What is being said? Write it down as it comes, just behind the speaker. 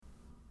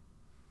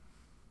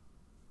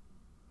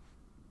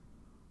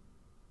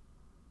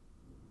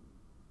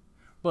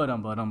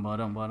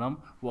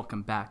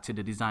Welcome back to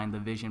the Design the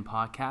Vision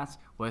podcast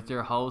with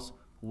your hosts,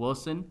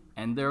 Wilson,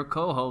 and their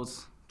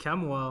co-hosts,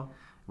 Kemwell.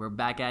 We're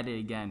back at it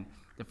again.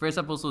 The first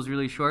episode was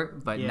really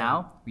short, but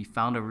now we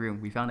found a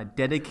room. We found a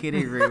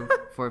dedicated room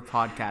for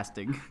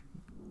podcasting.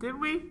 Did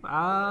we?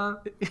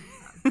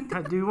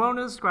 Do you want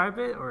to describe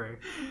it or?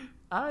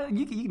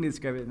 You can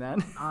describe it,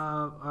 man.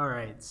 All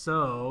right.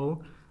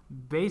 So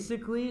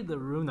basically, the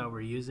room that we're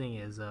using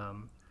is at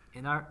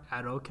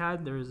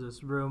OCAD. There's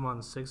this room on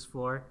the 6th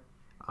floor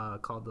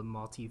called the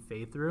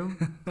multi-faith room.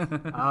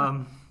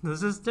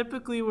 This is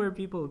typically where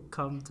people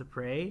come to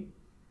pray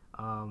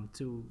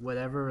to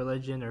whatever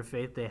religion or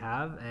faith they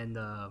have, and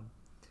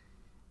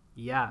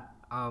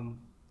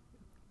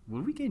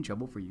Would we get in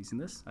trouble for using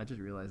this? I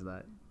just realized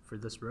that. For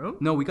this room?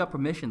 No, we got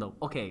permission though.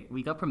 Okay,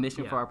 we got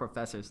permission for our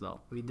professors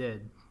though. We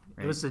did.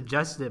 Right. It was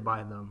suggested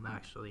by them,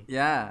 actually.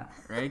 Yeah,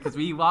 right? Because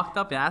we walked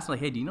up and asked them,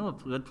 like, hey, do you know a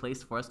good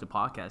place for us to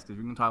podcast? Because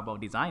we're going to talk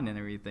about design and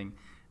everything.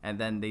 And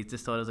then they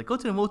just told us, like, go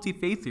to the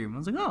multi-faith room. I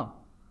was like, oh,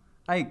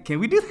 can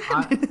we do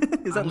that?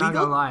 Is that I'm legal? not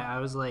going to lie. I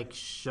was, like,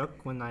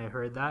 shook when I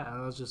heard that. And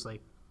I was just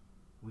like,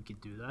 we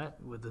could do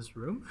that with this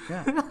room?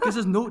 Yeah, because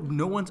there's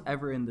no one's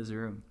ever in this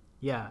room.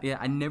 Yeah. Yeah,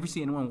 I never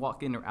see anyone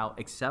walk in or out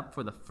except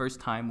for the first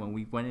time when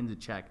we went in to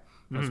check.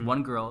 There was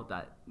one girl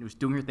that was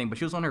doing her thing, but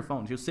she was on her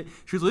phone. She was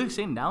literally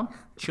sitting down,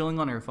 chilling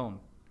on her phone.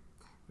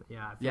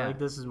 Yeah, I feel like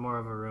this is more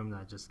of a room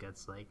that just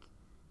gets like,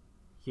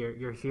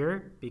 you're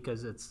here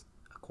because it's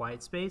a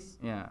quiet space.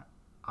 Yeah.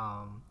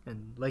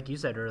 And like you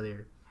said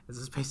earlier, it's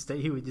a space that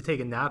you would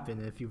take a nap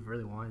in if you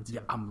really wanted to.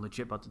 Yeah, I'm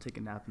legit about to take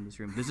a nap in this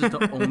room. This is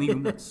the only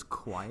room that's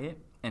quiet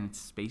and it's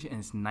spacious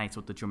and it's nice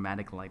with the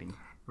dramatic lighting.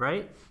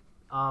 Right?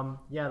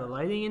 The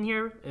lighting in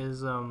here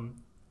is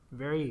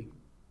very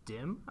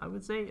dim, I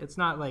would say. It's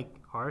not like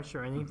harsh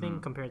or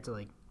anything compared to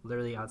like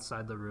literally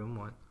outside the room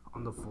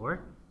on the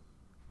floor.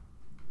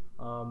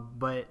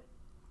 But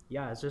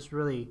yeah, it's just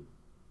really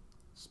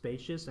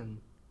spacious and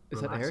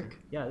Is relaxing. that Eric?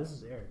 Yeah, this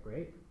is Eric,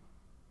 right?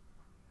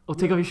 Oh,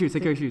 take off your shoes.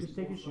 Take off your shoes. Just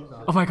take your shoes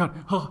off. Oh my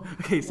god. Oh,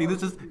 okay. See,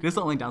 this is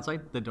the only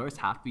downside. The doors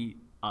have to be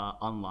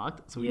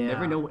unlocked, so we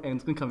never know when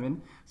anyone's gonna come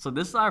in. So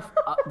this is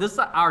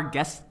our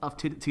guest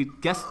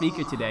guest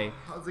speaker today.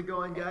 How's it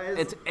going, guys?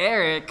 It's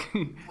Eric.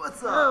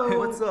 What's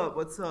up?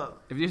 What's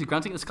up? If you're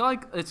grunting,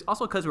 it's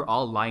also because we're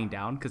all lying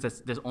down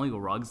because there's only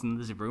rugs in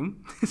this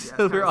room, Yeah,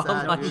 so we're all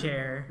sad, lying. dude.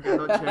 Chair. We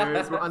got no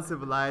chairs. We're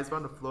uncivilized. We're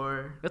on the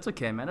floor. That's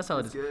okay, man. That's how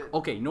it is. Good.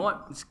 Okay, you know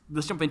what?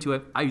 Let's jump into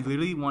it. I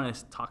literally want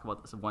to talk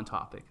about this one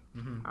topic.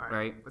 All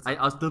Right? What's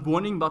I was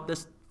wondering about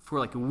this for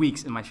like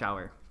weeks in my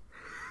shower.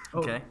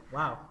 Okay. Oh,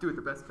 wow. Dude,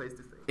 the best place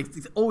to stay.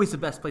 It's always the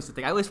best place to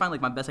think. I always find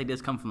like my best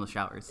ideas come from the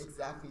showers.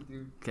 Exactly,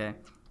 dude. Okay.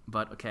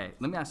 But okay,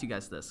 let me ask you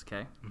guys this,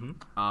 okay?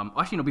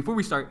 Actually, no, before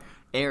we start,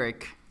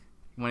 Eric,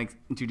 you want to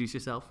introduce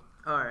yourself?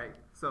 All right.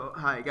 So,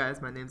 hi,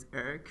 guys. My name's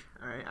Eric.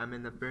 All right. I'm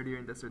in the third year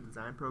industrial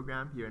design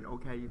program here in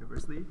OCAD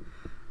University.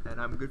 And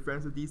I'm good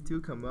friends with these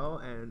two, Kamal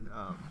and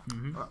I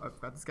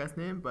forgot this guy's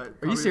name, but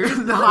Are you serious?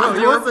 No, I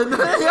Wilson. was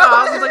like,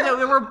 yeah,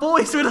 we're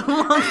boys for the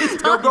longest Yo,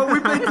 time. bro,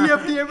 we play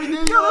TFT every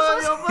day. Yo,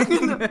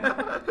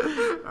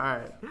 All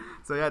right.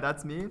 So yeah,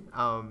 that's me.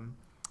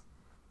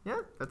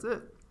 Yeah, that's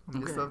it.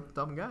 I'm just a Okay.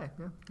 dumb guy.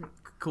 Yeah.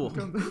 Cool.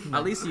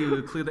 At least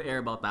you clear the air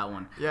about that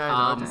one. Yeah,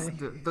 I know,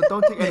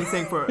 don't take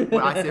anything for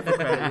what I say for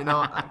credit, you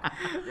know?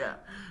 Yeah.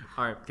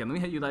 All right, okay, let me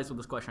hit you guys with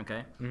this question,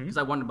 okay? Because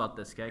I wondered about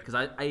this, okay? Because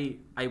I've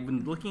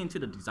been looking into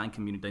the design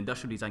community, the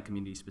industrial design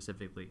community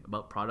specifically,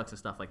 about products and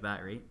stuff like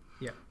that, right?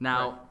 Yeah.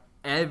 Now,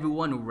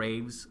 everyone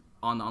raves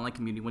on the online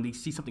community when they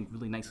see something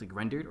really nicely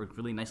rendered or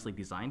really nicely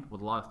designed with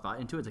a lot of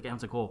thought into it. It's like,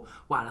 everyone's like, oh,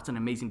 wow, that's an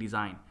amazing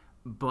design.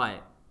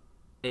 But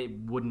it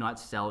would not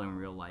sell in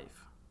real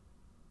life,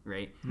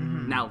 right?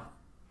 Now,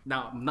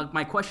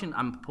 my question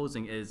I'm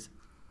posing is,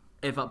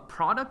 if a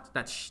product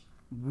that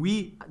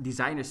we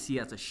designers see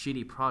as a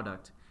shitty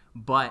product,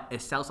 but it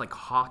sells like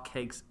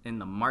hotcakes in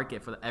the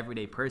market for the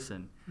everyday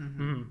person,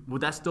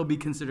 would that still be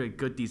considered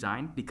good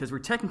design? Because we're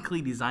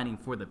technically designing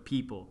for the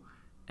people.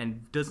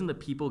 And doesn't the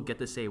people get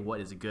to say what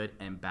is good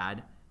and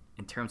bad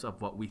in terms of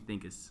what we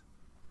think is,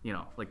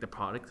 like the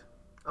product?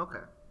 Okay.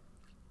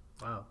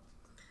 Wow.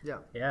 Yeah.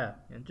 Yeah,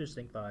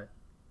 interesting thought.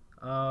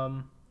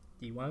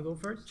 Do you want to go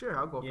first? Sure,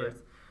 I'll go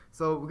first.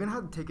 So we're gonna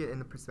have to take it in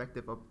the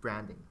perspective of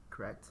branding,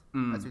 correct?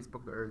 As we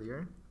spoke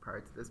earlier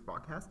prior to this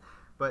broadcast.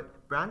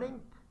 But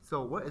branding.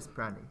 So what is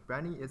branding?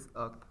 Branding is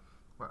a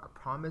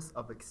promise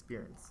of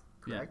experience,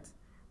 correct?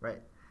 Yeah.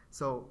 Right.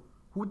 So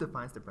who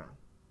defines the brand?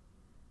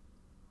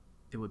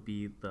 It would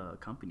be the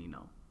company,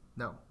 no?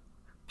 No.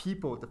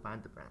 People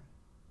define the brand.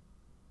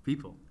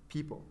 People?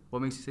 People.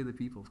 What makes you say the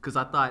people? Because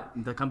I thought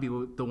the company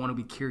would the one to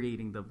be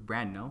curating the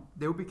brand, no?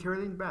 They will be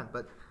curating the brand,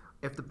 but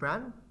if the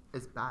brand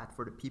is bad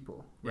for the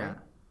people, right?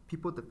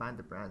 People define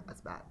the brand as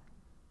bad.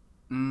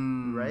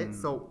 Right?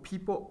 So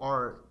people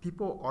are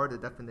the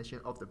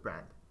definition of the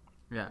brand.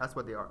 Yeah. That's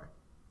what they are.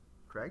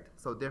 Correct?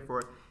 So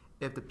therefore,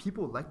 if the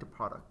people like the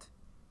product,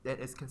 then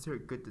it's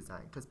considered good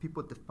design because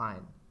people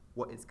define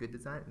what is good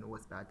design and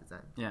what's bad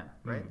design. Yeah.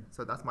 Right?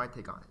 So that's my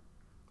take on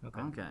it.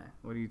 Okay.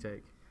 What do you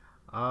take?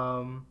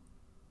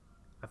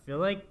 I feel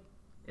like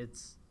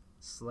it's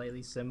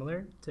slightly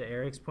similar to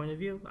Eric's point of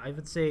view. I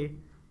would say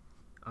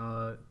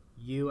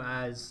you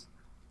as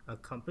a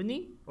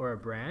company or a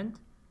brand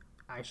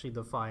actually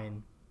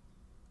define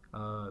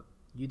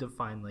you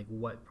define like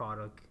what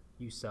product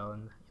you sell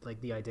and like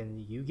the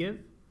identity you give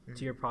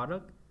to your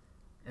product,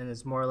 and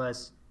it's more or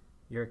less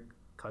your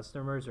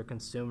customers or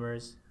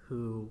consumers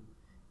who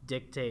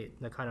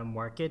dictate the kind of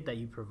market that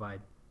you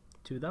provide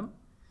to them.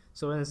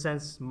 So in a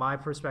sense, my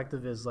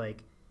perspective is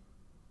like,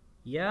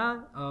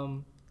 yeah,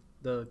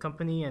 the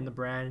company and the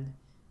brand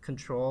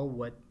control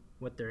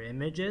what their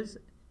image is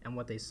and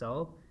what they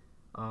sell,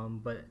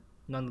 but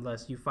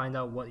nonetheless, you find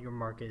out what your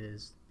market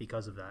is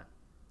because of that.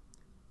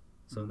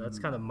 So that's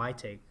kind of my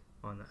take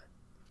on that.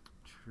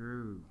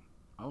 True.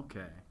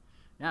 Okay.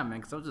 Yeah, man.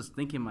 Because I was just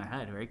thinking in my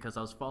head, right? Because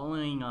I was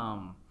following.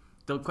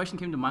 The question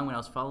came to mind when I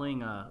was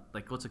following,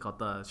 like what's it called,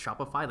 the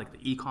Shopify, like the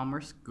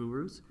e-commerce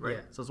gurus. Right.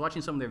 Yeah. So I was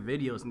watching some of their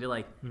videos, and they're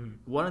like,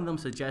 one of them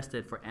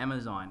suggested for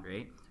Amazon,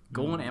 right?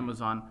 Go on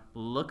Amazon,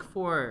 look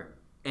for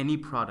any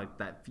product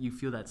that you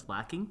feel that's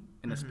lacking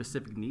in a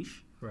specific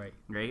niche. Right.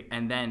 Right.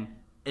 And then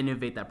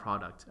innovate that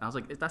product. And I was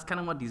like, that's kind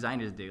of what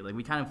designers do. Like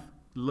we kind of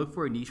look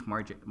for a niche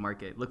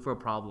market, look for a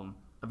problem,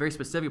 a very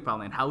specific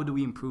problem, and how do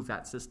we improve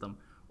that system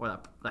or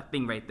that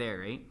thing right there,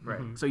 right?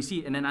 Right. So you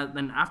see, and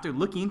then after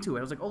looking into it,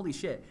 I was like, holy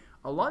shit,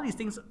 a lot of these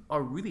things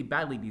are really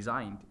badly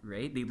designed,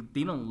 right?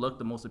 They don't look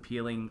the most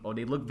appealing, or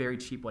they look very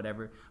cheap,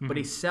 whatever, but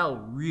they sell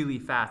really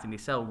fast and they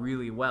sell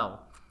really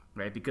well,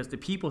 right? Because the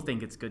people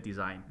think it's good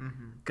design.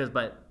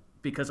 But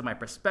because of my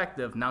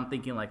perspective, now I'm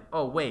thinking like,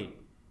 oh wait,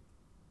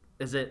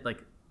 is it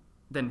like,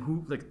 then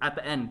who, like at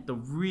the end, the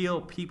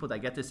real people that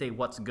get to say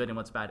what's good and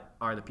what's bad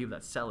are the people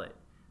that sell it.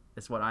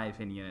 That's what my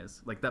opinion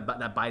is. Like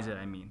that buys it,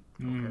 I mean.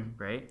 Okay.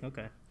 Right?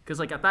 Okay. Because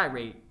like at that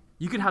rate,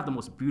 you can have the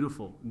most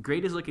beautiful,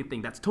 greatest looking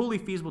thing that's totally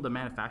feasible to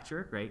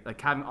manufacture, right?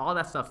 Like having all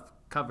that stuff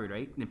covered,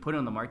 right? And put it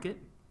on the market.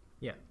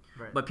 Yeah.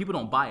 Right. But people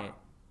don't buy it.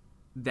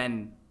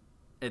 Then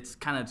it's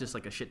kind of just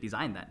like a shit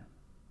design then.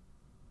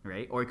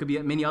 Right? Or it could be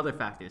many other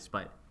factors,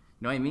 but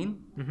you know what I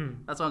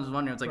mean? That's what I was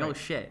wondering. It's like, oh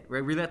shit,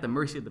 we're really at the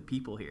mercy of the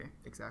people here.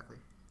 Exactly.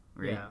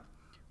 Right? Yeah.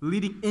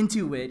 Leading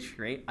into which,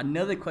 right?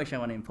 Another question I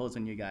want to impose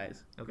on you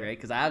guys, Okay. right?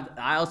 Because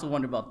I also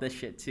wonder about this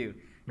shit too,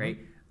 right?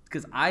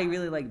 Because I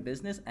really like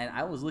business, and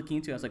I was looking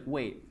into it. I was like,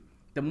 wait,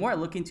 the more I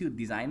look into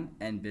design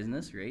and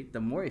business, right? The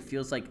more it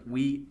feels like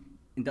we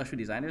industrial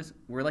designers,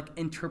 we're like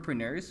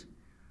entrepreneurs,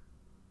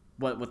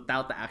 but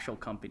without the actual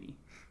company.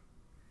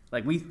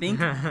 Like we think,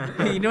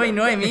 you know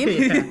what I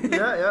mean?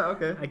 Yeah,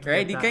 okay.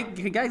 Right?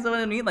 You guys know what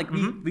I mean? Like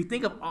we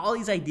think of all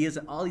these ideas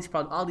and all these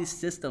products, all these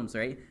systems,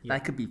 right?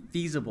 That could be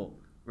feasible,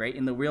 right,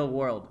 in the real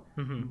world.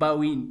 But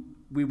we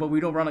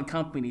don't run a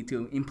company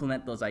to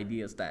implement those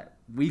ideas that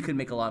we could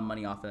make a lot of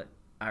money off it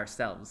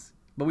ourselves.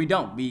 But we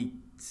don't. We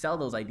sell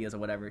those ideas or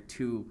whatever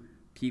to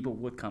people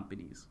with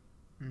companies,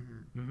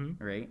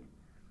 right?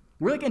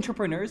 We're like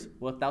entrepreneurs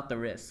without the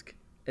risk,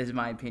 is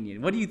my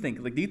opinion. What do you think?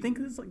 Like, do you think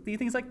it's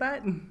like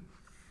that?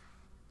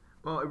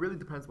 Well, it really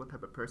depends what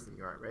type of person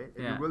you are, right?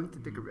 If Yeah. you're willing to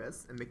take a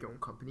risk and make your own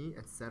company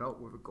and set out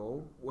with a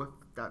goal, with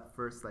that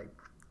first, like,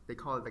 they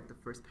call it like the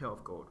first pail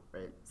of gold,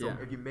 right? So Yeah.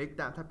 if you make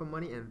that type of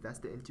money and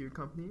invest it into your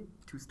company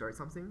to start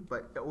something,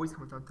 but it always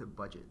comes down to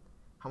budget,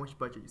 how much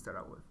budget you start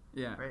out with,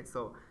 Yeah. right?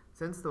 So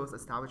since those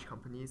established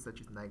companies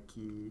such as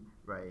Nike,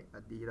 right,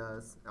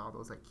 Adidas, and all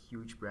those like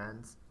huge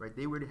brands, right,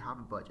 they already have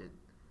a budget.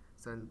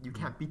 So you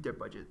can't beat their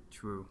budget,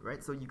 True.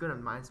 right? So you're gonna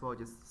might as well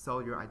just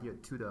sell your idea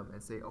to them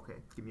and say, okay,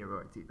 give me a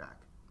royalty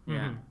back.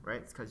 Yeah.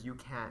 Right? It's because you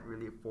can't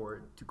really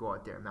afford to go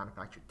out there and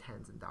manufacture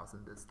tens and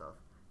thousands of this stuff.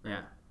 Right?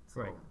 Yeah.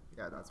 So, Right.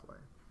 yeah, that's why.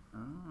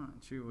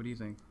 True. What do you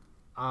think?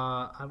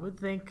 I would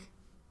think,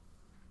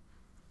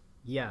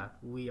 yeah,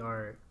 we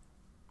are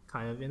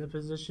kind of in a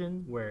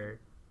position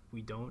where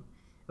we don't,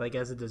 like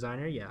as a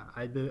designer, yeah,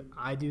 I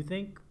do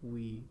think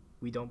we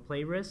don't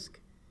play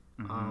risk,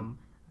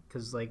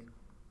 because like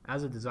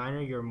as a designer,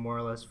 you're more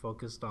or less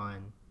focused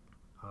on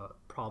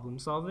problem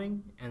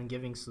solving and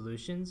giving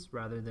solutions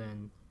rather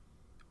than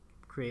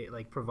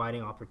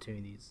providing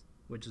opportunities,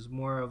 which is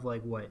more of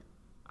like what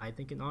I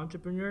think an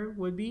entrepreneur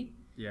would be.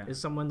 Yeah.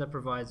 Is someone that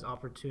provides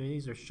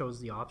opportunities or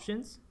shows the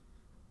options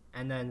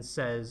and then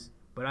says,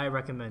 but I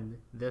recommend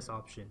this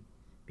option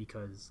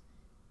because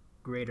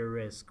greater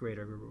risk,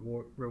 greater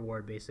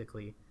reward,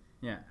 basically.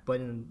 Yeah.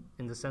 But in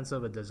the sense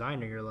of a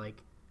designer, you're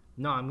like,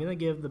 no, I'm going to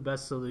give the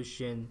best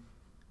solution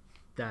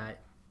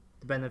that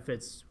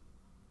benefits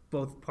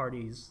both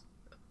parties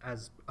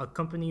as a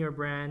company or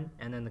brand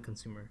and then the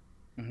consumer.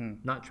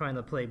 Not trying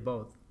to play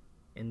both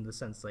in the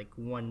sense like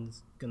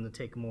one's going to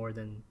take more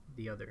than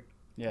the other.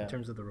 Yeah. In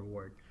terms of the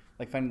reward.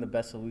 Like finding the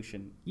best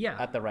solution. Yeah.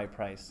 At the right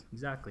price.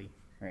 Exactly.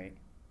 Right.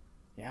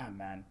 Yeah,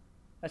 man.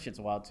 That shit's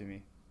wild to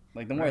me.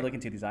 Like the more I look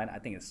into design, I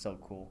think it's so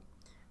cool.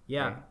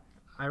 Yeah. Right?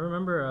 I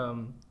remember,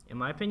 in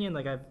my opinion,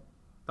 like I've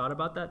thought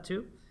about that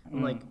too.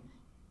 I'm like,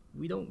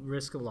 we don't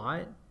risk a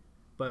lot,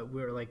 but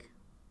we're like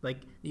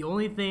the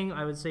only thing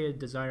I would say a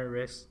designer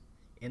risks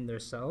in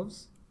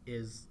themselves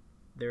is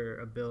their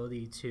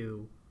ability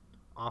to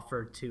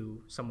offer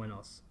to someone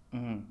else.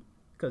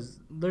 because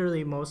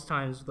literally most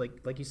times,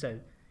 like you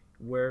said,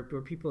 we're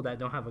people that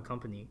don't have a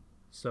company.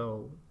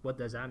 So what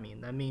does that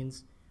mean? That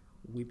means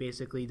we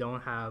basically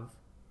don't have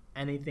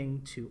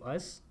anything to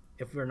us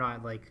if we're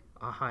not like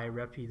a high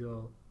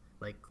reputable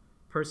like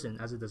person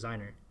as a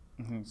designer.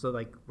 So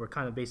like we're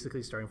kind of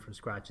basically starting from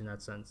scratch in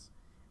that sense,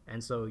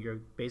 and so you're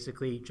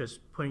basically just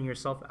putting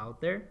yourself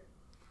out there,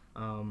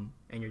 and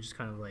you're just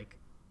kind of like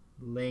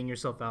laying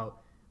yourself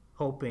out,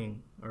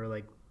 hoping or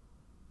like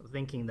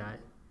thinking that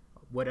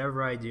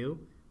whatever I do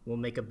will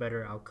make a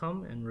better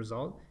outcome and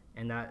result,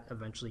 and that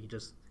eventually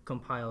just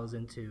compiles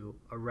into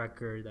a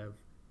record of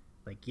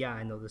like, yeah,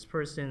 I know this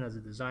person as a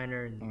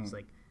designer, and he's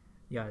like,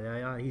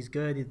 yeah, he's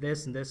good at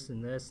this and this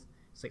and this.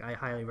 It's like I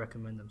highly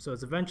recommend them. So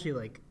it's eventually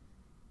like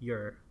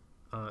you're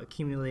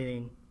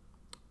accumulating,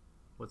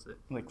 what's it?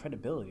 Like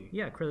credibility.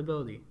 Yeah,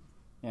 credibility.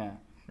 Yeah.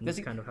 And that's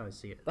kind of how I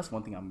see it. That's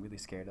one thing I'm really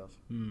scared of,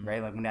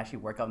 right? Like when you actually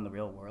work out in the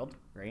real world,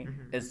 right?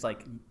 It's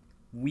like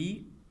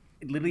we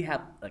literally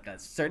have like a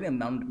certain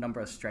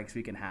number of strikes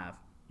we can have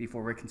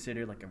before we're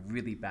considered like a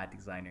really bad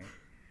designer.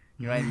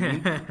 You know what I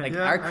mean? Like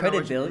our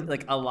credibility,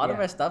 like a lot of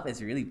our stuff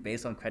is really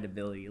based on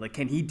credibility. Like,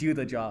 can he do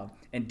the job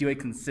and do it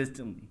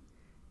consistently?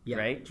 Yeah,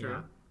 right? true.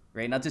 Yeah.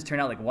 Right? Not just turn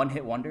out like one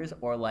hit wonders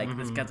or like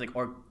this guy's like,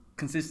 or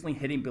consistently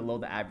hitting below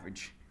the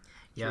average.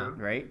 Yeah. True.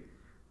 Right?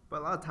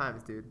 But a lot of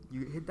times, dude,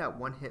 you hit that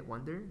one hit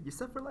wonder, you're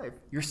set for life.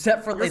 You're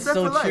set for life. It's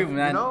so true,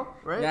 man. You know,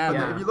 right? Yeah,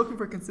 But if you're looking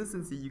for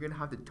consistency, you're gonna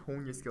have to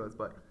tone your skills.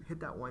 But you hit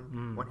that one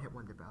hit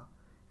wonder, bro.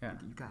 Yeah.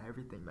 You got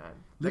everything, man.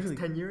 Literally.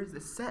 Next 10 years,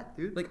 it's set,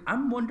 dude. Like,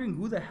 I'm wondering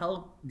who the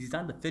hell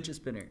designed the fidget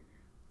spinner.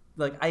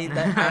 Like, and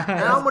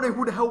I'm wondering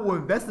who the hell will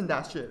invest in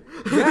that shit.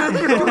 Yeah.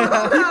 People,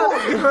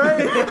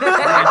 right?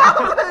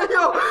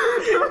 Yo,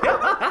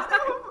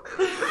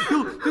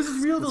 this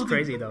is real though. It's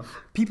crazy though.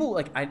 People,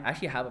 like, I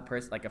actually have a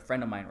person, like a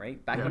friend of mine,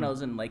 right? Back when I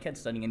was in Lakehead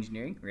studying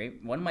engineering, right?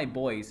 One of my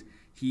boys,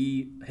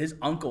 his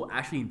uncle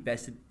actually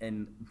invested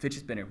in fidget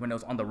spinner when it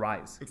was on the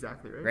rise.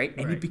 Exactly, right? Right?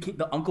 And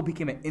the uncle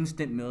became an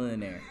instant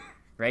millionaire,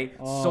 right?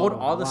 Sold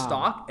all the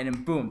stock, and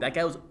then boom, that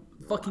guy was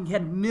fucking, he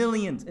had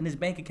millions in his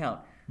bank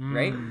account,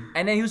 right?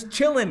 And then he was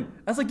chilling.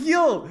 I was like,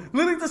 yo,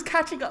 literally just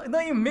catching,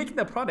 not even making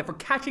the product, for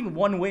catching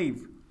one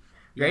wave,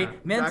 right?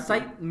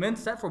 Yeah, Man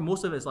set for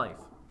most of his life,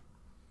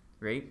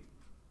 right?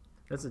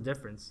 That's the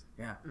difference.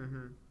 Yeah.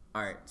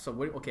 All right. So I'm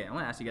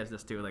gonna ask you guys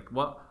this too. Like,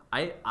 what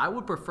I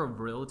would prefer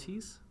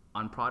royalties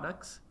on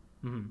products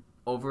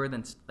over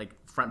than like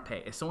front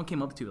pay. If someone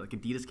came up to, like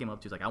Adidas came up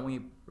to, like, I want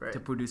you to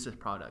produce this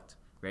product,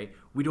 right?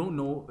 We don't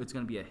know if it's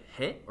gonna be a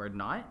hit or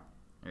not,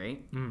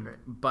 right?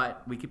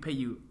 But we could pay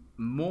you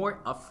more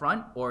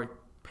upfront or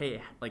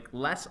pay like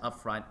less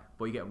upfront,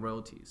 but you get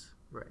royalties.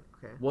 Right.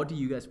 Okay. What do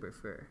you guys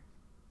prefer?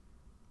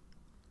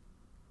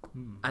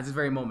 At this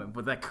very moment,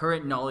 with that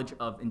current knowledge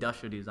of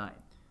industrial design.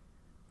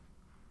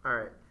 All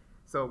right.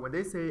 So when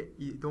they say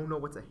you don't know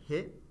what's a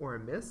hit or a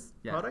miss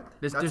product,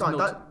 there's that's on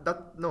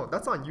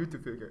you to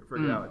figure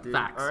out, dude.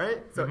 Facts. All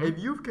right. So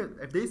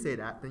if they say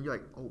that, then you're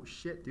like, oh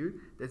shit, dude,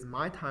 it's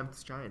my time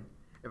to shine.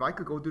 If I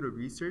could go do the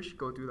research,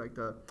 go do like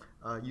the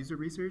user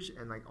research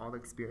and like all the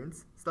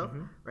experience stuff,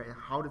 right? And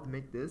how to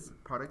make this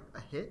product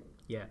a hit,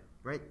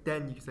 right?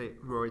 Then you can say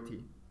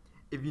royalty.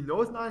 If you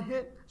know it's not a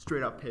hit,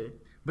 straight up pay.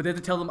 But they have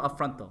to tell them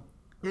upfront though.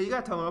 Yeah, you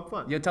gotta tell them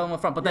upfront. You tell them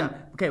upfront. But then,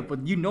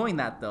 but you knowing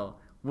that though,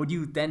 would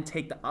you then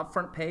take the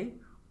upfront pay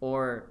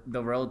or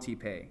the royalty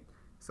pay?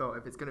 So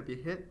if it's gonna be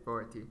a hit,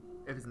 royalty.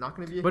 If it's not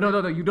gonna be a hit,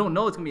 no, you don't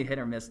know it's gonna be a hit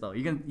or miss though.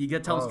 You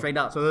gotta tell them straight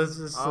up. So this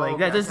is like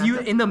that's just you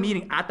in the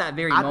meeting at that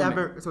very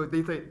moment. So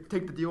they say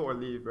take the deal or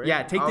leave, right?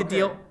 Yeah, take the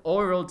deal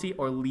or royalty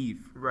or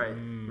leave. Right.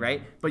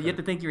 Right. But you have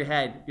to think in your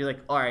head. You're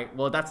like, all right,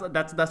 well that's when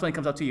it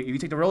comes up to you. If you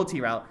take the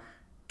royalty route,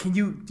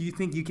 do you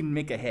think you can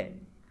make a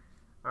hit?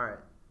 All right.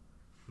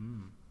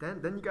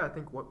 Then you gotta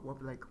think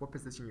what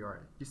position you are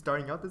in. You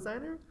starting out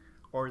designer,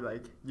 or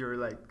like you're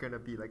like gonna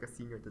be like a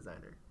senior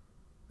designer.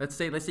 Let's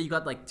say you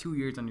got like 2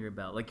 years under your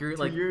belt. Like you're You're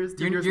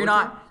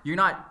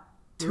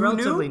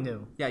relatively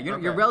new. Yeah,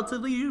 you're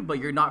relatively new, but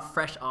you're not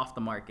fresh off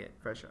the market.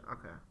 Fresh.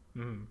 Okay.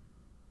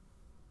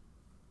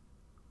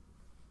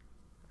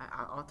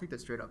 I'll take the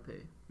straight up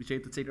pay. You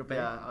take the straight up pay?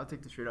 Yeah, I'll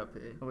take the straight up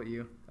pay. How about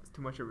you? That's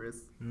too much a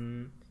risk.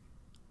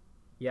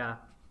 Yeah,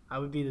 I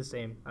would be the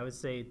same. I would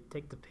say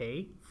take the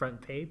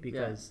front pay,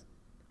 because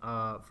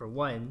for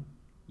one,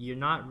 you're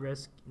not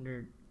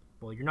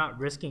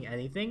risking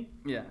anything.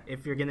 Yeah.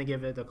 If you're gonna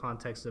give it the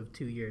context of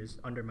 2 years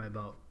under my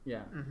belt.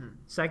 Yeah.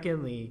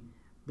 Secondly,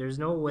 there's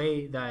no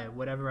way that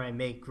whatever I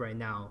make right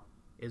now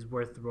is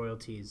worth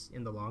royalties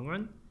in the long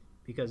run,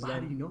 because how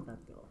do you know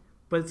that though?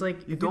 But it's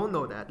like you don't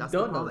know that. That's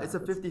the problem. It's a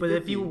 50-50. But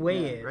if you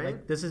weigh it, right?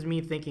 like this is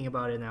me thinking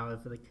about it now.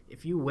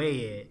 If you weigh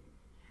it,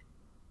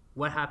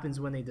 what happens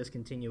when they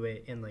discontinue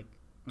it in like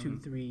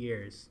 2-3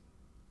 years,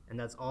 and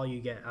that's all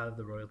you get out of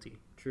the royalty?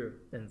 True.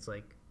 Then it's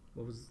like,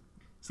 what was?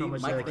 See,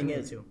 my thing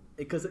is,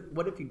 because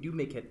what if you do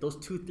make it, those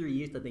 2-3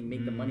 years that they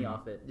make the money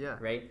off it,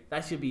 right?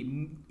 That should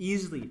be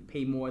easily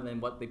pay more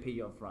than what they pay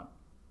you up front,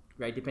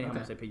 right? Depending on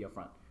how much they pay you up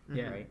front,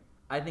 right?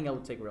 I think I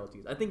would take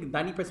royalties. I think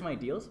 90% of my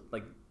deals,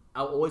 like,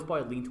 I'll always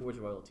probably lean towards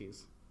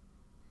royalties.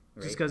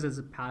 right? Just because it's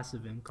a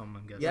passive income,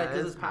 I'm guessing. Yeah, Yeah,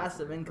 because it's it's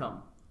passive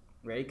income,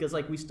 right? Because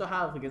like we still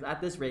have, because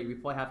at this rate we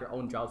probably have our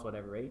own jobs,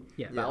 whatever, right?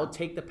 Yeah. But I'll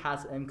take the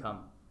passive income,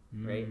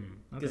 right?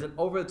 Because okay. then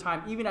over the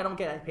time, even I don't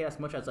get paid as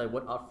much as I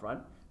would up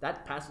front.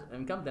 That passive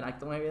income, then I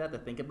don't really have to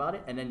think about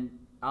it, and then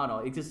I don't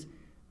know. It just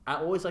I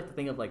always like to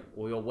think of like,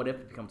 well, yo, what if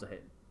it becomes a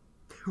hit?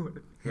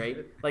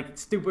 Right? Like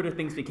stupider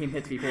things became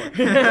hits before.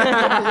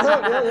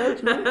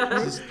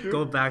 Just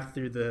go back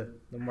through the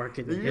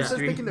market You're just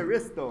history. taking the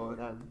risk though.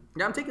 Then.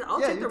 Yeah, I'll take you the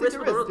take risk the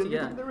for the risk, royalty. you're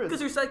Yeah, taking the risk.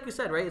 because like you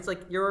said, right? It's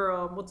like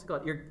your what's it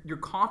called? Your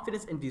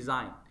confidence in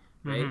design,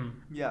 right?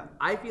 Yeah.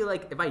 I feel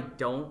like if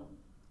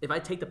I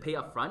take the pay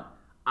up front,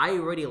 I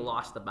already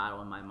lost the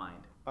battle in my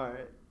mind, All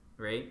right.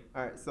 right?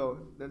 All right. So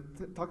then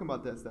talking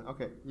about this, then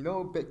okay, you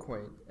know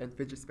Bitcoin and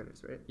fidget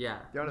spinners, right? Yeah.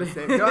 They're on the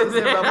same. They're on the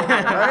same level. All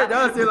right. They're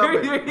on the same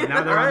level.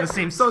 Now they're on the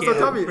same So scale.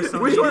 tell me, for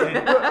some which one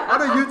reason.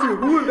 out of YouTube?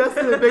 Who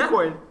invested in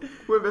Bitcoin?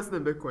 Who invested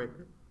in Bitcoin?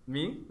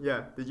 Me?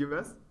 Yeah. Did you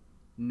invest?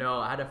 No,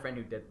 I had a friend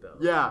who did though.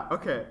 Yeah.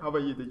 Okay. How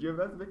about you? Did you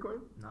invest in Bitcoin?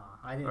 No,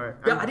 I didn't. All right.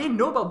 Yeah, I didn't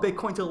know about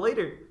Bitcoin till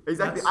later.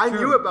 Exactly. That's I true.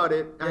 knew about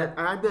it, Yeah.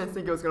 and I didn't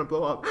think it was gonna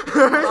blow up.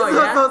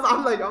 yeah? So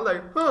I'm like, huh.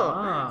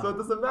 Ah. So it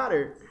doesn't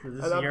matter. So this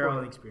at is that your point.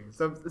 own experience.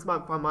 So it's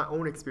my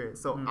own experience.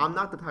 So I'm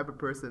not the type of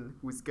person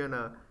who's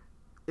gonna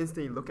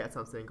instantly look at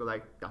something and go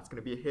like, that's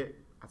gonna be a hit,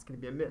 that's gonna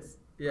be a miss.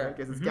 Yeah.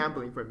 Because it's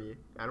gambling for me.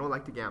 I don't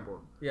like to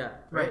gamble. Yeah.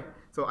 Right.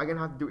 So I'm gonna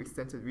have to do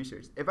extensive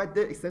research. If I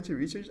did extensive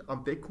research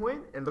on Bitcoin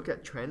and look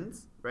at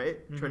trends, right,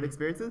 trend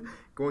experiences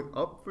going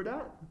up for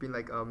that, being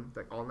like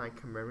online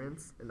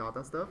commercials and all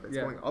that stuff, it's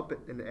Yeah. going up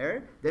in the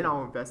air. Then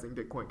I'll invest in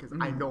Bitcoin because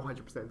I know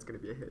 100% it's gonna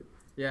be a hit,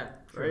 Yeah.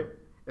 right?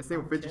 And same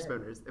with fidget Okay.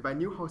 spinners. If I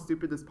knew how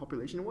stupid this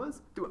population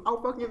was, dude, I'll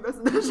fucking invest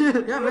in that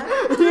shit. Yeah, man.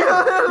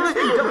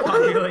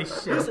 Holy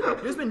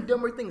shit. There's been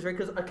dumber things, right?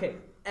 Because okay,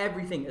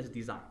 everything is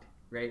designed,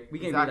 right? We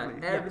can Exactly,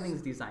 do that. yes.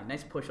 Everything's designed.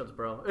 Nice push-ups,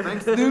 bro.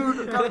 Thanks,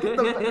 dude. Gotta get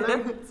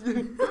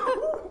the-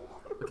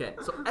 Okay,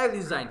 so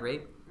everything's designed,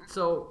 right?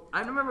 So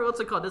I remember what's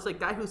it called? There's a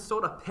guy who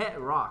sold a pet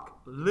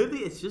rock. Literally,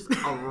 it's just a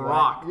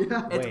rock.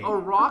 Yeah. It's Wait. a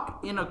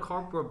rock in a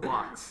cardboard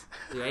box,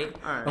 right?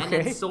 Alright. And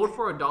Okay. it's sold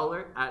for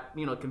 $1 at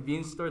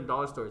convenience stores,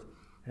 dollar stores.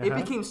 It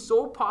Uh-huh. became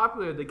so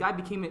popular, the guy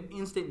became an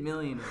instant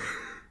millionaire.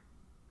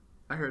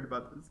 I heard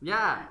about this.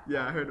 Yeah,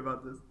 Yeah, I heard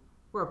about this.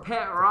 for a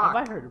pet Have rock.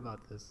 I heard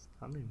about this?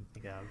 I don't even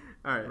think I have.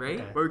 All right.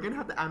 Right? But we're gonna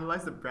have to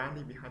analyze the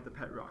branding behind the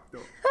pet rock,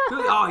 though.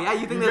 Oh yeah,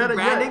 you think there's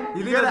branding?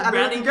 You think gotta there's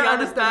branding you gotta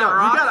behind this understand. pet No,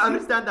 rock? you gotta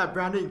understand that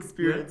branding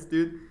experience,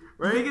 dude.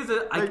 Right? think it's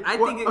a- I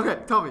what- think it-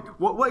 okay, tell me,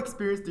 what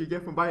experience do you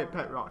get from buying a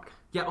pet rock?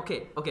 Yeah,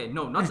 okay,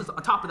 no, not just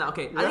on top of that.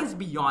 Okay, I Yeah. think it's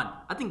beyond.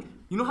 I think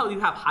you know how you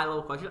have high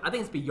level questions. I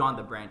think it's beyond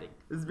the branding.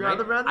 It's beyond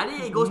the branding? I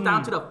think it goes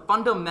down to the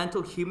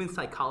fundamental human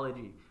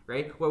psychology,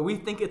 right? Where we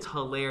think it's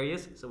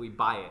hilarious, so we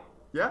buy it,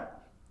 Yeah.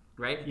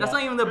 right? That's Yeah.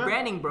 not even the Yeah.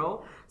 branding,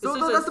 bro. So It's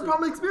no, just that's the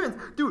problem experience,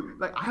 dude.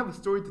 Like I have a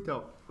story to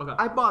tell. Okay.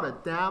 I bought a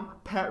damn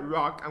pet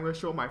rock. I'm gonna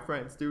show my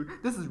friends, dude.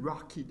 This is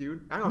Rocky,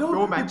 dude. I'm gonna No, throw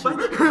you him at buy- you.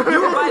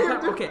 you would buy a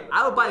pet, okay,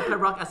 I would buy a pet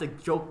rock as a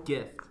joke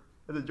gift.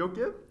 As a joke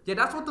gift? Yeah,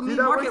 that's what the See, main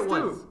that market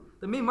works was. too.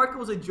 The main market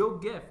was a joke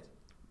gift.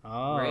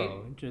 Oh, Right?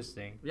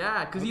 interesting.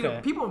 Yeah, because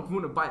Okay. people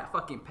wouldn't buy a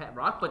fucking pet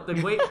rock, but the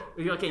way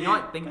okay, you know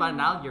what? Think about it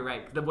now. You're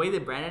right. The way they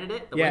branded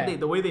it,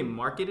 the way they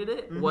marketed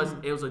it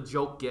was a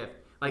joke gift.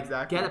 Like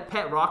Exactly. get a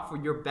pet rock for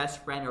your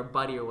best friend or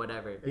buddy or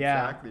whatever. Yeah.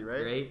 Exactly,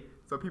 right? Right?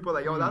 So people are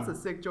like, yo, that's a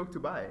sick joke to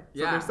buy. So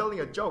Yeah. they're selling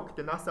a joke.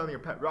 They're not selling a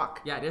pet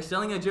rock. Yeah, they're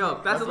selling a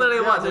joke. That's what-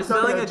 literally yeah, what they're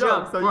selling a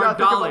joke So for you gotta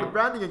think about $1. the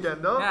branding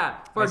again, though. Yeah,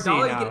 for I $1 see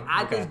you now. can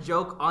add Okay. this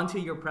joke onto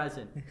your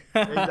present.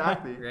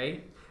 Exactly.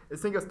 Right?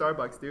 Let's think of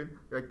Starbucks, dude.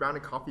 Like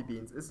branded coffee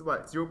beans. This is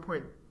what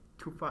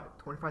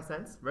 0.25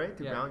 cents, right?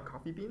 To Yeah. ground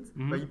coffee beans.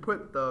 But you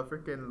put the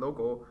freaking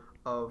logo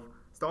of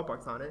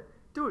Starbucks on it,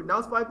 dude. Now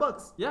it's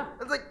 $5. Yeah.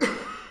 It's like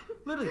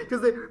Literally.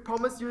 because they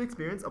promise you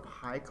experience of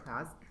high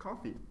class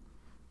coffee.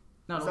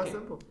 No, It's okay. that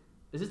simple.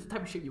 Is this the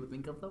type of shit you would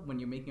think of though when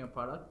you're making a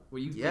product?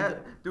 Where you Yeah, think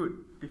of,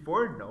 dude.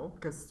 Before no,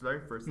 because it's very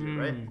first year,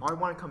 right? I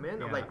want to come in.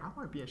 I'm Yeah. like, I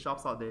want to be in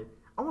shops all day.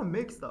 I want to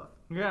make stuff.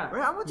 Yeah.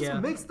 Right? I want to just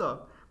Yeah. make stuff.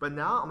 But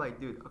now I'm like,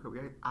 dude, okay,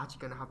 we're actually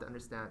gonna have to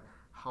understand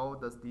how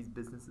does these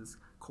businesses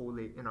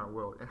collate in our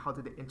world and how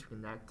do they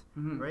interconnect,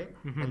 right?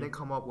 And then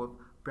come up with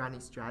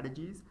branding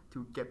strategies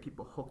to get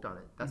people hooked on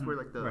it. That's where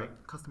like the Right.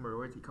 customer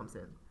loyalty comes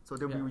in. So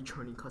they'll be Yeah.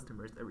 returning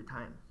customers every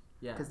time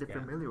Yeah. because they're Yeah.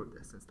 familiar with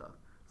this and stuff.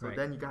 So Right.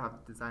 then you gotta have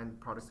to design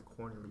products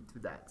accordingly to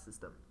that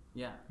system,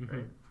 Yeah.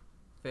 right?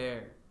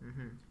 Fair.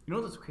 Mm-hmm. You know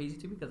what's crazy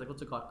to me? Because like,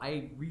 what's it called?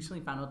 I recently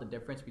found out the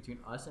difference between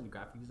us and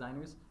graphic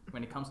designers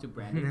when it comes to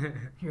branding.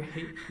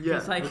 Right? Yeah.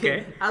 It's like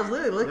Okay. I was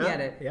literally looking Yeah. at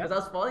it because Yeah. I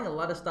was following a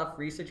lot of stuff,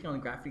 researching on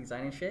graphic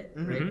design and shit,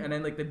 right? And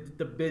then like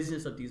the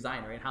business of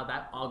design, right? How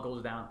that all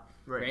goes down,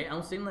 Right. right?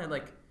 I'm saying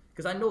like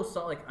because I know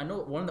I know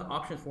one of the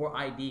options for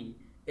ID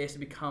is to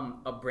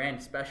become a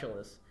brand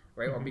specialist.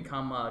 Right, or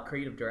become a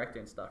creative director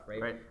and stuff,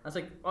 right? Right. I was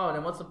like, oh,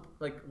 then what's the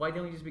why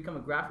don't you just become a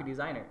graphic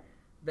designer?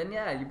 Then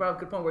yeah, you brought up a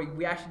good point where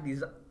we actually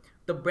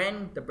the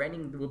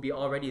branding will be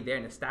already there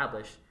and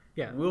established.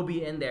 Yeah. We'll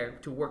be in there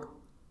to work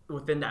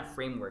within that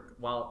framework,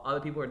 while other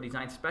people are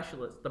design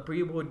specialists. The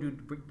people who do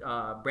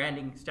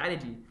branding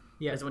strategy,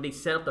 Yeah. Is when they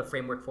set up the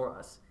framework for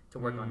us to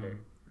work under,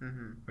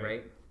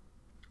 right?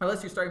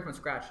 Unless you're starting from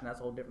scratch, and that's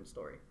a whole different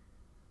story,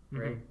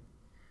 right?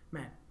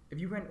 Man, if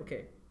you run,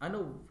 okay, I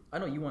know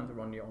you want to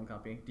run your own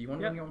company. Do you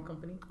want to run your own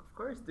company? Of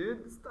course,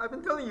 dude. I've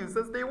been telling you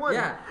since day one.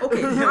 Yeah.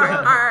 Okay. All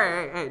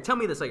right. Tell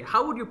me this. Like,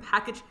 how would you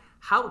package?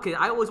 Okay,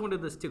 I always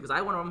wondered this too because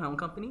I want to run my own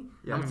company.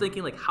 Yeah. I'm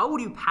thinking like, how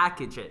would you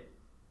package it?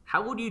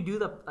 How would you do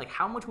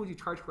how much would you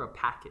charge for a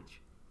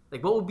package?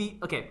 Like, what would be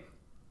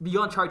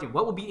beyond charging?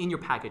 What would be in your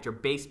package, your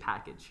base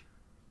package?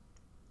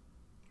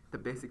 The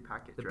basic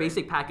package. The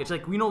basic package,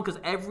 like we know, because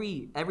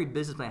every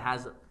business plan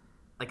has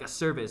like a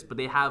service, but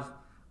they have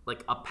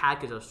like a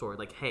package of sort.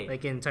 Like, hey,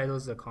 like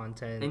entitles the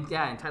content. And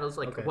entitles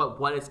like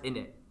what is in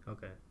it.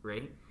 Okay.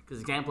 Right? Because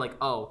example,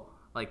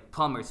 like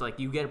plumber. So like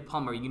you get a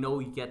plumber,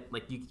 you get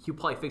like you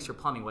probably fix your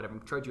plumbing, whatever,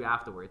 and charge you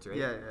afterwards, right?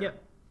 Yeah.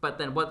 But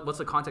then what's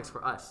the context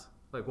for us?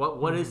 Like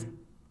what is,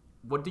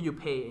 what do you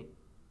pay,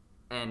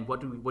 and what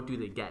do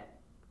they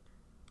get?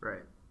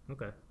 Right.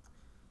 Okay.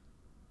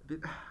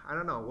 I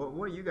don't know.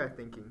 What are you guys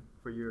thinking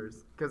for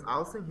yours? Because I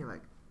was thinking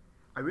like,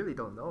 I really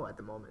don't know at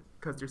the moment.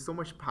 Because there's so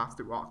much paths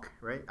to walk,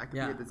 right? I could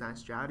be a design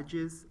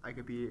strategist. I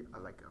could be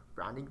like a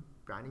branding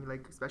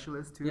like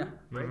specialist too,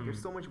 right? There's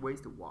so much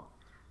ways to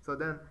walk. So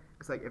then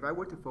it's like if I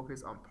were to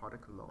focus on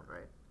product alone,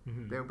 right?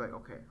 Then I'll be like,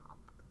 okay,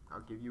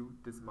 I'll give you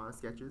this amount of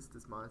sketches,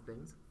 this amount of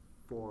things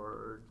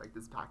for like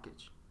this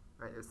package,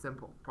 right? It's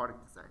simple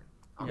product design.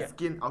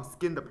 I'll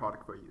skin the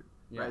product for you.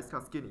 Right, it's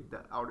called skinning, the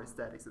outer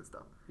aesthetics and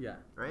stuff. Yeah.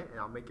 Right, and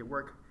I'll make it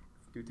work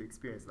due to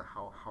experience. Like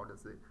how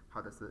does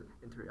it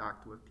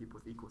interact with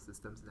people's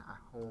ecosystems at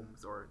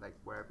homes or like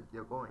wherever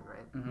they're going,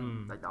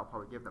 right? Like I'll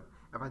probably give them.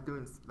 If I'm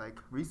doing like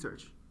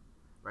research,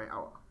 right,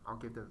 I'll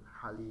give them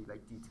highly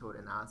like detailed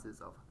analysis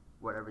of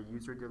whatever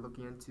user they're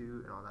looking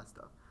into and all that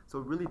stuff. So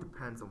it really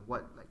depends on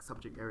what like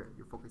subject area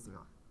you're focusing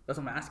on. That's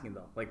what I'm asking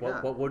though. Like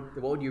what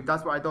would you?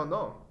 That's what I don't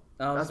know.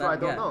 That's why I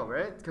don't know,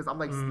 right? Because I'm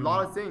like a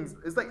lot of things.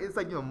 It's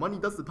like money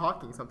does the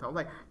talking sometimes. I'm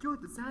like,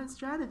 design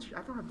strategy.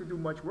 I don't have to do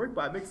much work,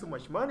 but I make so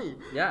much money.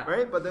 Yeah.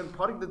 Right. But then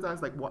product design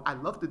is like what I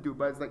love to do,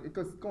 but it's like it's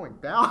just going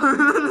down.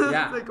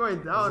 It's like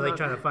going down. It's like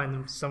trying to find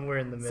them somewhere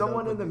in the middle.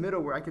 Someone in the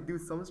middle where I could do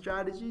some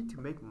strategy to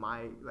make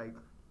my like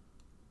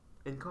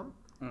income,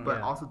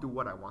 but also do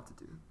what I want to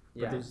do.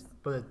 Yeah.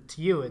 But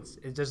to you,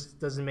 it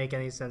just doesn't make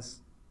any sense,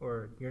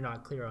 or you're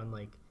not clear on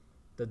like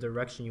the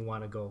direction you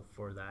want to go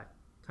for that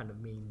kind of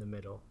meeting the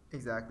middle.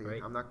 Exactly.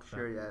 Right? I'm not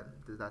sure yet.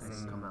 Does that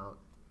come out?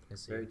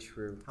 Very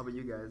true. How about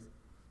you guys?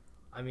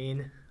 I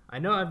mean, I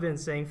know I've been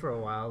saying for a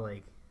while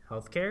like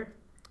healthcare,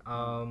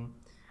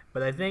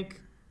 but I think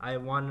I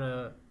want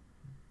to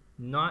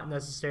not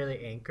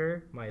necessarily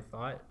anchor my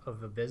thought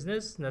of a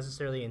business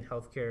necessarily in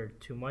healthcare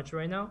too much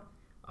right now.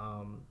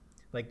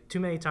 Like too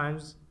many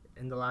times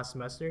in the last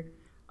semester,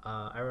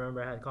 I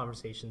remember I had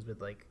conversations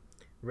with like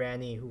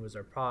Rani, who was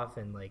our prof,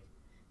 and like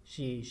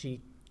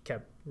she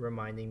kept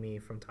reminding me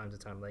from time to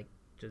time, like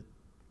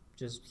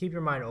just keep your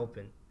mind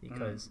open,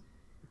 because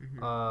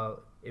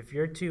if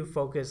you're too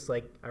focused,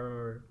 like I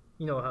remember,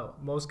 how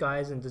most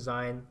guys in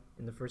design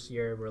in the first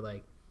year were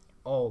like,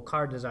 oh,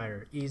 car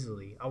designer,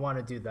 easily, I want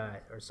to do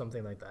that, or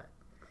something like that.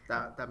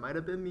 That might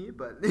have been me,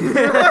 but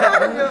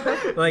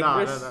like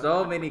there's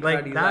so many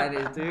car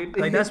designers, dude.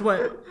 Like that's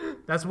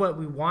what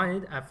we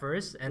wanted at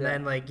first, and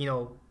then like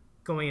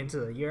going into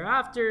the year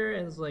after,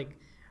 and it's like,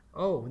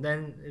 oh,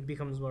 then it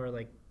becomes more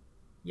like,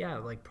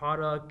 like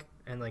product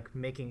and like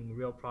making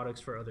real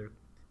products for other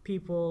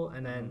people.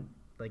 And then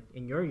like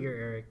in your year,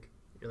 Eric,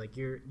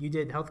 you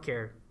did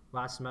healthcare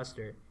last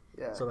semester,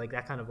 so like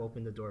that kind of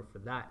opened the door for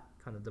that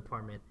kind of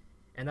department,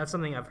 and that's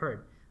something I've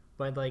heard.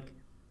 But like,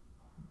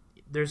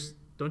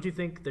 don't you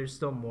think there's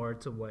still more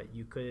to what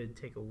you could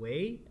take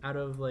away out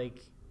of like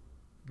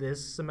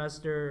this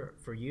semester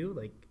for you,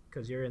 like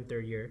because you're in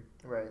third year,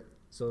 right?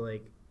 So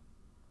like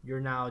you're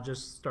now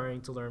just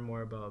starting to learn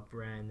more about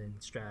brand and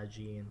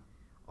strategy and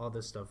all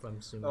this stuff, I'm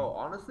assuming. Oh,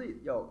 honestly,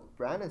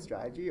 brand and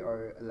strategy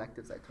are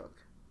electives I took.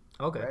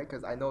 Okay. Right,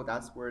 because I know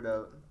that's where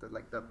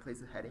the place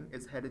is heading.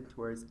 It's headed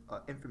towards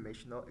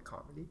informational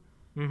economy,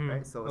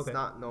 right? So it's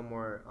not no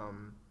more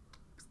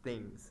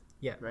things.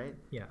 Yeah. Right.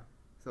 Yeah.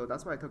 So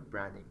that's why I took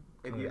branding.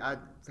 If you add,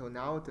 so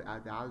now to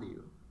add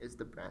value is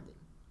the branding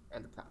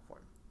and the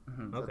platform.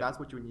 So that's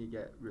what you need to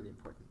get really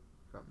important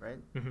from, right?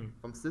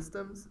 From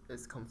systems,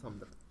 it comes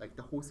from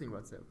the whole thing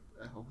runs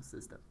a whole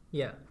system.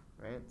 Yeah.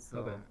 Right.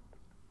 So.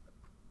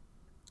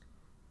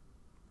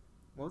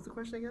 What was the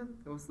question again?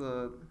 It was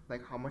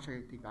how much I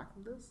can take back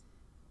from this?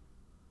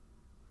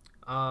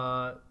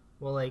 Well,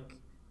 like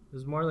it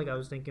was more like I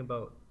was thinking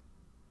about.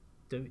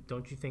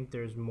 Don't you think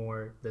there's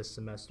more this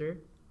semester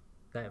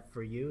that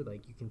for you,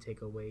 like you can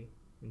take away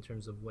in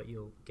terms of what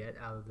you'll get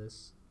out of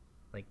this,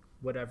 like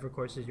whatever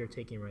courses you're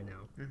taking right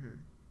now?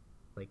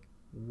 Like,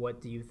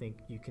 what do you think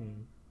you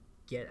can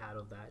get out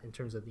of that in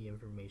terms of the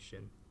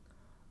information?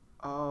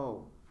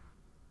 Oh,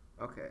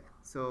 okay.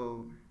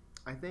 So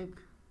I think.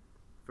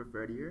 For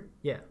third year,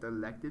 the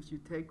electives you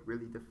take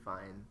really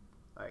define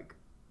like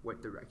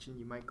what direction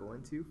you might go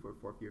into for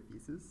fourth year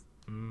thesis,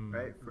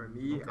 right? For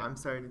me, I'm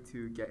starting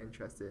to get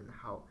interested in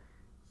how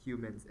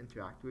humans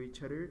interact with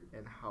each other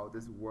and how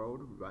this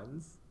world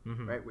runs,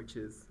 right? Which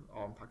is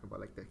all I'm talking about,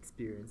 like the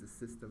experience, the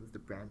systems, the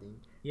branding,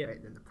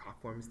 right? And the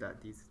platforms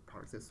that these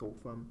products are sold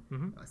from,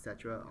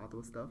 etc. All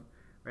those stuff,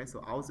 right?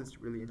 So I was just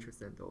really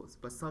interested in those.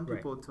 But some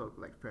people took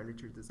like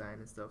furniture design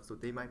and stuff, so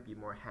they might be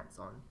more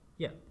hands-on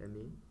than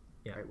me,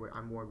 right? Where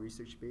I'm more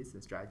research-based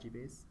and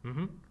strategy-based,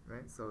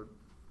 right? So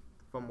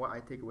from what I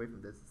take away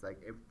from this, it's like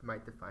it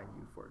might define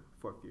you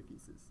for a few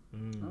pieces.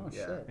 Oh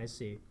shit! I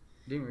see.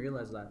 Didn't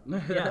realize that.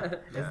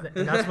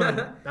 And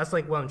that's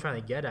like what I'm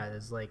trying to get at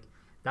is like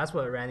that's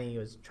what Randy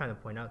was trying to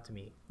point out to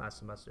me last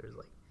semester is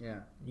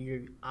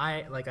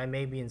like I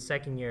may be in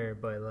second year,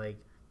 but like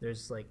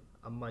there's like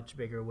a much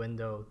bigger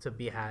window to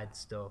be had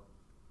still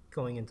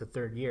going into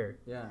third year.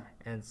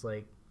 And it's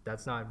like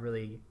that's not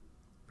really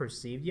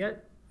perceived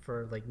yet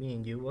for like me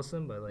and you,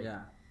 Wilson, but like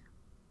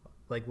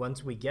like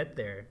once we get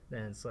there,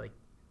 then it's like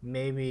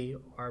maybe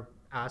our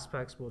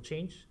aspects will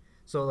change.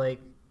 So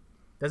like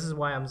this is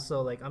why I'm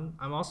so like I'm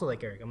also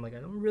like Eric. I'm like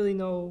I don't really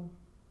know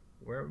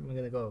where I'm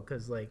gonna go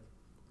because like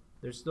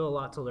there's still a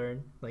lot to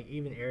learn. Like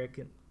even Eric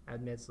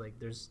admits like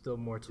there's still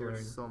more to learn.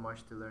 There's so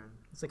much to learn.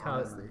 It's like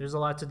how there's a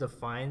lot to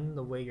define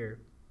the way your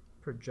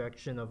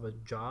projection of a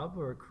job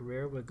or a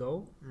career would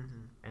go,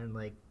 and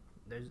like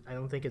I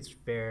don't think it's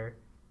fair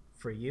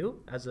for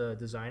you as a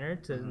designer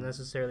to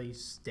necessarily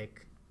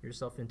stick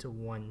yourself into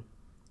one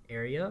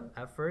area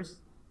at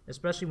first,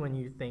 especially when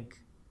you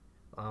think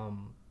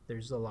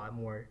there's a lot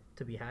more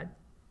to be had.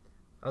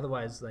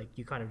 Otherwise, like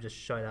you kind of just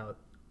shut out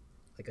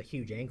like a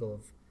huge angle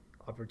of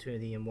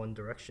opportunity in one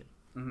direction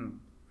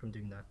from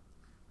doing that.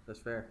 That's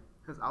fair.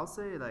 Because I'll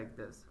say like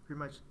this, pretty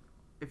much,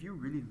 if you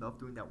really love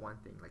doing that one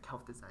thing, like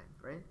health design,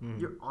 right?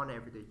 You're on it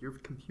every day. Your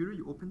computer,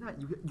 you open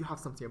that, you have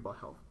something about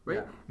health,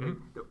 right? Right?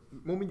 The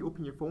moment you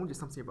open your phone, there's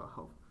something about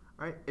health,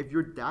 right? If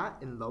you're that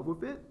in love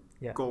with it,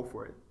 go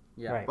for it.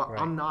 But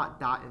I'm not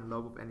that in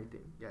love with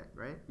anything yet,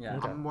 right?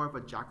 I'm more of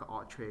a jack of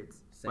all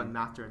trades, but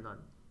master of none,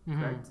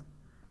 correct?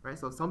 Right?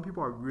 So some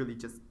people are really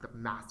just the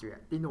master.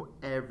 They know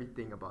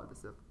everything about this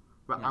stuff,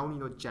 but I only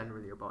know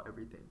generally about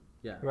everything.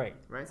 Right?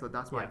 So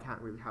that's why I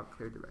can't really have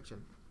clear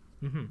direction.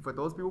 For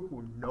those people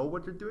who know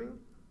what they're doing,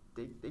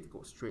 they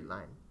go straight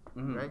line,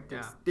 right?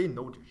 They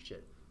know their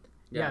shit.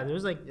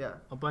 There's like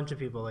a bunch of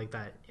people like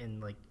that in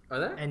like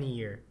any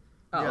year.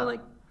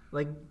 Like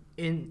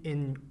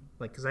in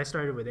like because I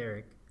started with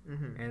Eric,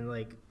 and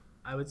like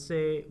I would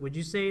would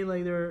you say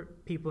like there are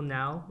people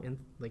now in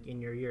like in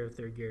your year,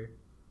 third year,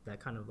 that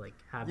kind of like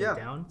have it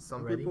down?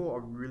 Some already? People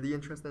are really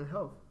interested in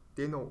health.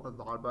 They know a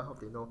lot about health.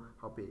 They know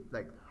how to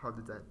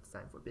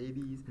design for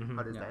babies,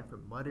 how to design for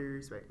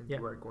mothers, right? And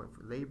who are going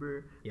for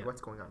labor,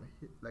 what's going on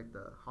in like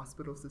the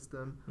hospital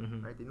system,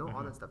 right? They know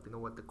all that stuff. They know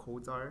what the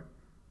codes are,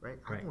 right?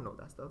 I don't know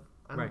that stuff.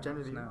 I know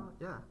generally,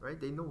 right?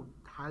 They know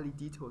highly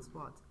detailed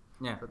spots.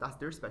 So that's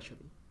their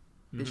specialty.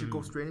 They should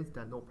go straight into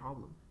that, no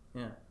problem.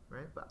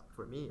 Right? But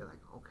for me,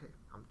 like, okay,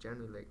 I'm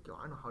generally like, yo,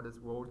 I know how this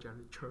world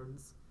generally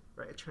churns.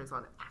 Right, it turns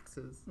on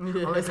axes. Turn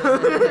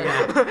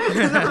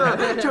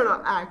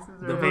on axes.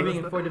 The baby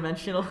in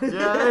 4-dimensional.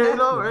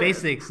 Right?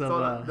 Basics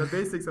of the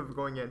basics of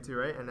going into,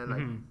 right, and then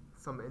like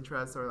some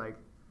interests are like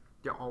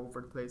they're all over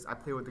the place. I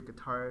play with the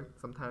guitar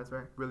sometimes,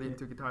 right? Really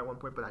into guitar at one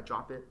point, but I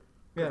drop it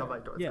because I'm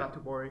like, it's not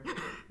too boring.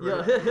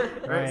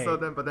 Right. So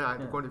then, but then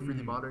I'm going to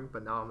 3D modeling,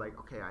 but now I'm like,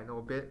 okay, I know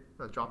a bit.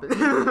 Let's drop it.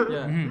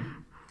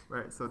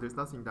 Right. So there's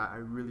nothing that I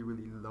really,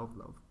 really love.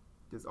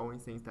 There's only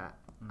things that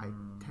I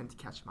tend to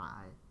catch my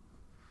eye.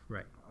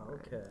 Right.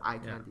 Okay. Eye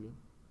candy.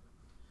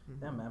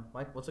 Yeah, man.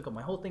 What's it called?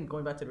 My whole thing,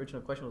 going back to the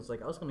original question, was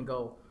like I was gonna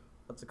go.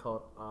 What's it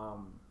called?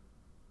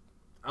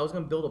 I was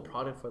gonna build a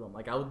product for them.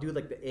 Like I would do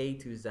like the A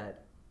to Z,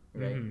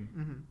 right?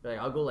 Like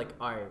I'll go like,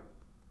 all right,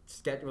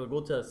 sketch. We'll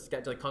go to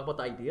sketch. Like talk about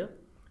the idea.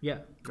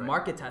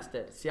 Market test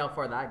it. See how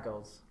far that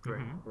goes.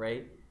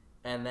 Right.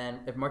 And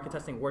then if market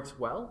testing works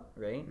well,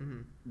 right,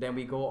 then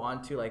we go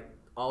on to like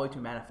all the way to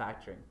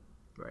manufacturing.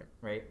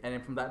 Right. And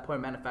then from that point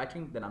of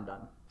manufacturing, then I'm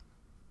done.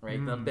 Right.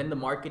 Then the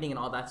marketing and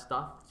all that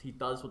stuff he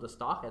does with the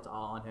stock, that's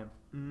all on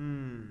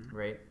him.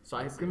 Right. So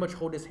I pretty much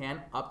hold his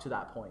hand up to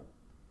that point.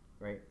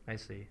 Right. I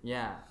see.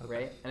 Yeah. Okay.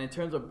 Right. And in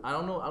terms of, I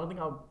don't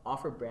think I'll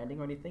offer branding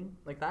or anything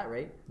like that.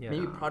 Right.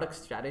 Maybe product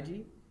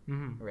strategy.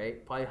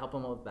 Right. Probably help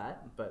him out with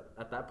that. But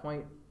at that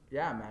point,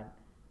 yeah, man.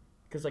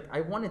 Because like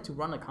I wanted to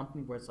run a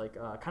company where it's like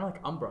kind of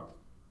like Umbra.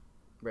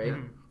 Right,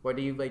 where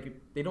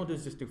they don't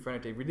just do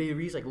furniture. They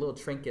release like little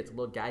trinkets,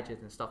 little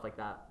gadgets, and stuff like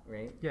that.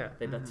 Right.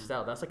 That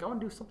sell. That's like I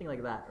want to do something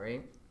like that.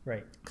 Right.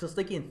 Because it's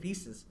thinking in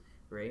thesis.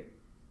 Right.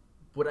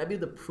 Would I be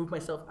able to prove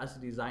myself as a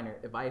designer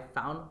if I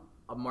found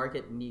a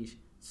market niche,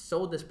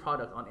 sold this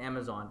product on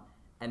Amazon,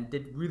 and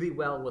did really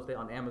well with it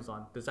on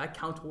Amazon? Does that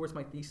count towards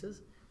my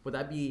thesis? Would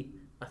that be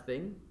a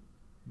thing?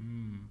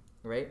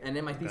 Right. And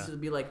then my thesis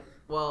would be like,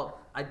 well,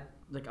 I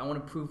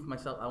want to prove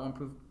myself. I want to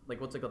prove like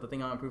what's it called? The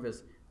thing I want to prove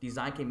is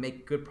design can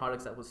make good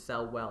products that will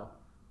sell well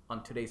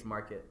on today's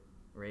market,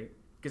 right?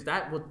 Because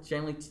that will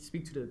generally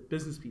speak to the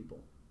business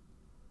people,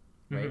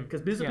 right?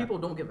 Because business Yeah. people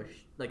don't give a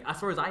like, as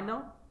far as I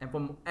know, and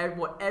from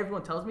what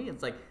everyone tells me,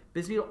 it's like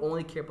business people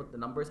only care about the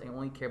numbers and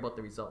only care about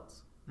the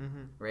results,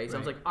 right? So I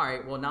was Right. like, all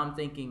right, well now I'm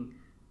thinking,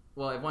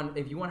 well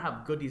if you want to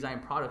have good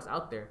design products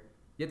out there,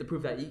 you have to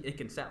prove that it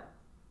can sell,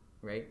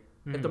 right?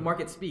 If the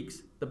market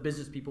speaks, the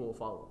business people will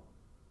follow,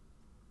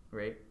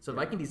 right? So if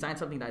I can design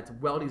something that's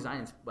well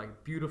designed, it's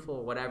like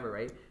beautiful, whatever,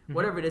 right?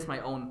 Whatever it is, my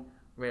own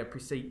way I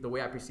perceive, the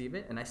way I perceive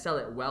it, and I sell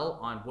it well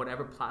on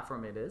whatever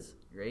platform it is,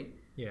 right?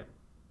 Yeah.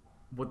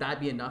 Would that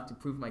be enough to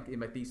prove in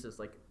my thesis,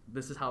 like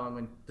this is how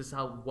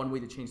one way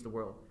to change the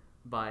world,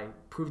 by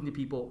proving to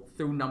people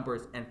through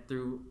numbers and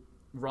through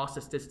raw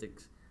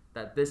statistics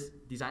that this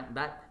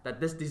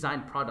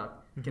design product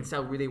can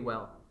sell really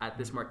well at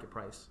this market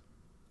price.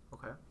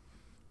 Okay.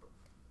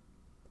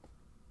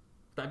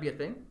 That'd be a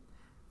thing?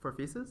 For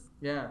thesis,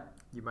 Yeah.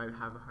 you might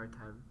have a hard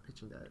time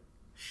pitching that.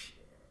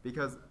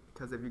 Because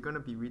if you're gonna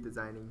be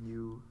redesigning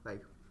new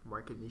like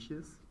market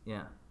niches,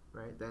 Yeah.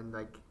 right? Then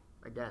like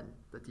again,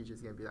 the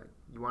teacher's gonna be like,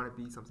 you want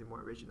to be something more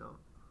original,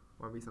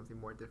 want to be something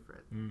more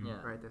different,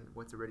 Yeah. right? Than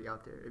what's already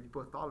out there. If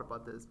people thought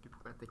about this, people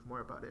are gonna think more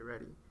about it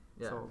already.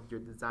 Yeah. So your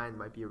design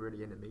might be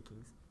already in the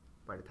makings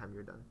by the time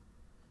you're done.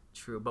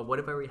 True, but what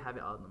if I already have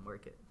it out in the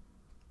market?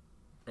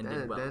 And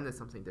did well? Then it's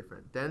something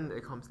different. Then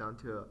it comes down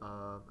to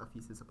a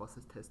thesis about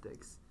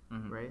statistics,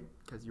 right?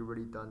 Because you've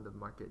already done the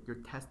market. You're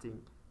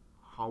testing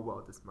how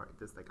well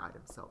this like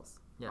item sells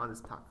on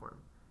this platform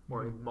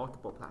or in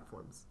multiple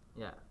platforms,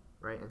 Yeah.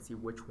 right? And see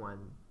which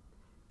one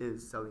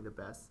is selling the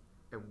best,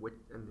 and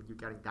then you're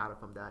getting data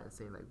from that and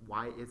saying like,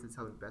 why is it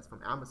selling best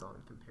from Amazon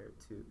compared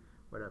to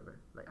whatever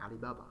like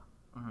Alibaba,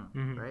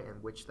 right?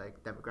 And which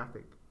like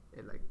demographic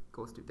it like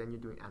goes to. Then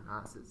you're doing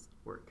analysis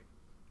work,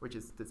 which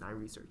is design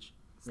research.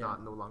 It's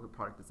not no longer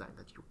product design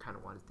that you kind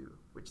of want to do,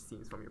 which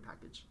seems from your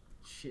package.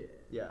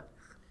 Shit. Yeah.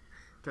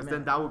 Because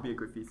then that would be a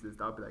good thesis.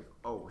 That would be like,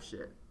 oh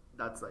shit,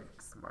 that's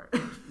like smart.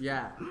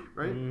 Yeah.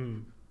 Right?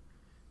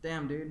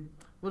 Damn, dude.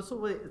 Well,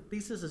 so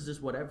thesis is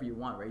just whatever you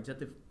want, right? You just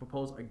have to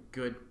propose a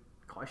good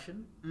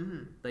question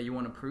that you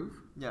want to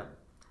prove. Yeah.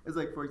 It's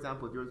like, for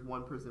example, there's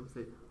one person who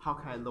say, how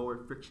can I lower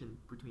friction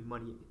between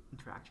money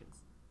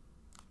interactions?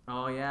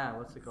 Oh yeah,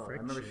 what's it called? I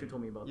remember Friction. Shu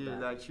told me about Yeah,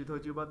 that. like she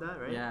told you about that,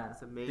 right? Yeah.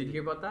 It's amazing. Did you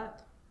hear about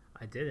that?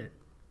 I didn't.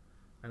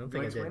 I don't Do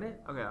you think I want to did.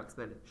 explain it? Okay, I'll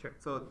explain it. Sure.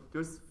 So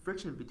there's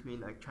friction between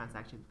like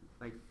transactions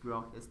like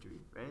throughout history,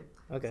 right?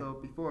 Okay. So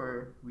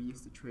before we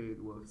used to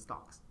trade with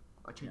stocks.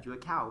 I trade you a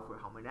cow for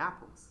how many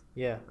apples,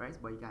 Yeah. right?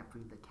 But you gotta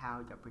bring the cow,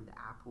 you gotta bring the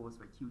apples,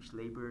 like huge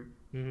labor,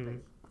 Mhm.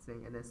 like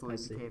thing, and then slowly I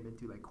see. became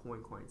into like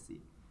coin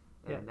currency,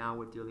 and Yeah. now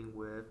we're dealing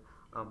with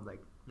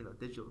like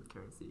digital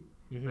currency,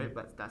 right?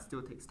 But that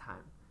still takes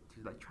time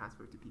to like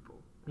transfer to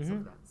people and stuff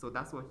like that. So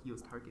that's what he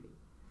was targeting.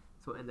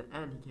 So in the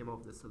end, he came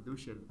up with a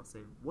solution of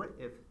saying, what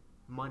if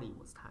money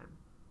was time,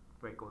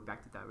 right? Going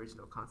back to that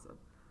original concept.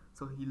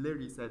 So he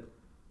literally said,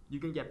 you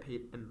can get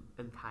paid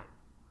in time,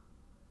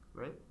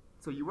 right?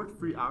 So you work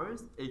 3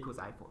 hours, A equals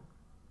iPhone.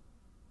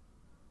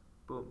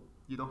 Boom.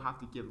 You don't have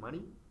to give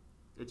money.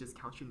 It just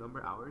counts your number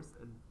of hours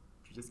and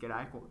you just get an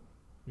iPhone.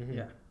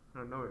 Yeah. I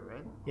don't know it,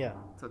 right? Yeah.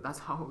 So that's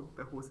how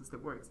the whole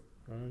system works.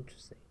 Oh,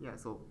 interesting. Yeah,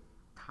 so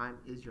time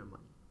is your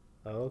money.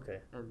 Oh,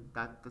 okay. And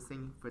that the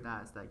thing for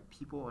that is like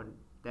people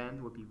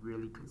then would be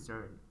really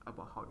concerned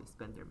about how they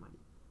spend their money.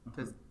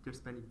 Because they're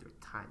spending their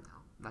time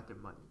now, not their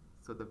money.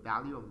 So the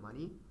value of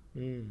money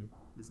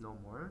is no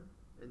more,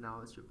 and now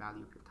it's your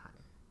value of your time.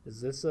 Is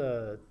this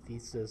a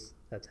thesis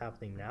that's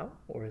happening now,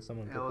 or has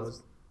someone That was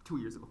proposed? 2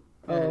 years ago.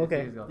 Oh,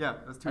 okay. Yeah,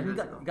 it was 2 I think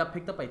years ago. it got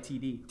picked up by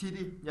TD.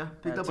 TD, yeah,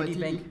 picked up by TD TD,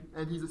 Bank.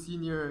 and he's a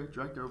senior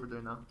director over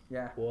there now.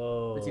 Yeah.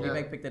 Whoa. The TD Yeah.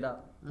 Bank picked it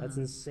up. That's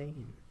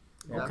insane.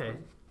 Exactly. Okay.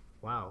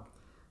 Wow.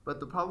 But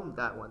the problem with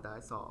that one that I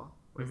saw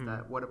was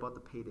that what about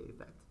the payday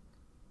effect?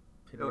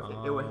 It would,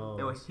 Oh,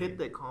 it would I see. hit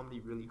the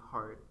economy really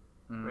hard,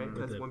 right? With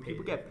Because the when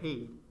people payday. get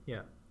paid,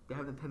 Yeah. they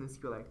have the tendency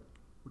to go like,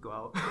 we go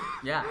out,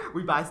 Yeah.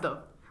 we buy stuff,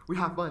 we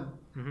have fun,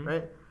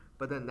 right?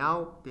 But then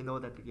now they know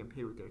that they can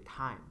pay with their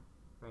time,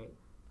 right?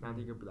 Now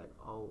they're gonna be like,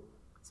 oh,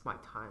 it's my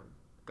time.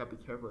 Gotta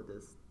be careful with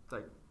this. It's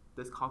like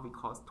this coffee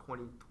costs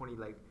 20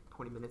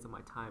 minutes of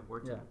my time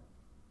working, Yeah.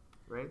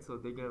 right? So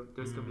there's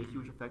gonna be a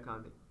huge effect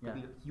on it.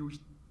 There'll be a huge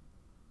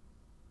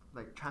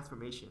like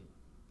transformation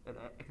and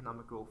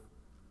economic growth.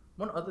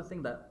 One other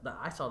thing that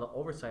I saw the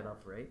oversight of,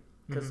 right?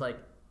 Because like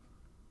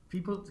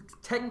people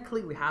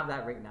technically we have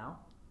that right now,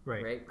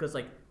 Right. Because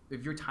like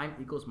if your time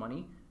equals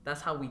money,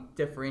 that's how we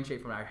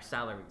differentiate from our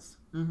salaries,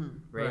 right?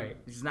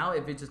 Right. Because now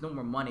if it's just no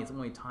more money, it's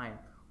only time.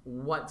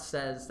 What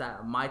says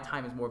that my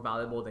time is more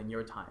valuable than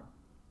your time?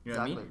 You know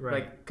what I mean? Exactly. Right.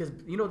 Like, because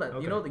you know that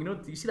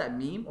Okay. you see that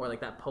meme or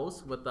like that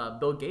post with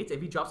Bill Gates? If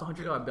he drops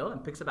 $100 bill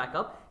and picks it back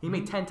up, he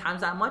made 10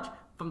 times that much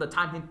from the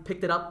time he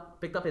picked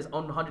up his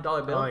own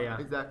 $100 bill. Oh, yeah.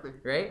 Exactly.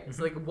 Right? It's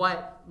like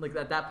like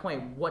at that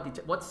point,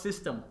 what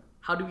system?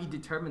 How do we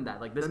determine that?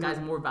 Like this Then guy's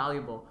there's- more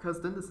valuable.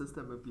 Because then the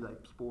system would be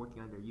like people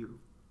working under you,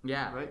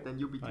 Yeah. right? Then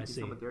you'll be I taking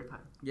see. some of their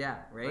time.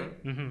 Yeah.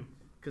 Right. Mm-hmm.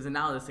 Because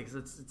now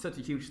it's such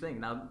a huge thing.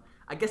 Now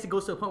I guess it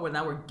goes to a point where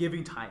now we're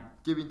giving time.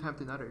 Giving time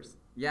to others.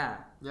 Yeah.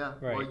 Yeah.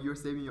 Right. Or you're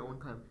saving your own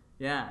time.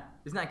 Yeah,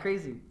 isn't that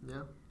crazy?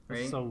 Yeah.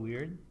 That's Right? so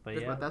weird, but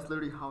yeah. But that's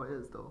literally how it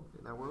is, though,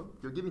 in that world.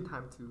 You're giving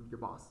time to your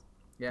boss,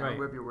 Yeah. Right.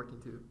 whoever you're working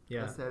to,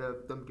 Yeah. instead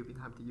of them giving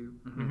time to you,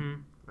 Mm-hmm.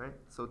 right?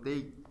 So they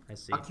I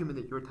see.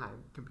 accumulate your time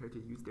compared to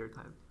use their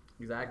time.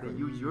 Exactly. They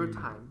use your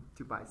time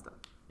to buy stuff.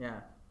 Yeah.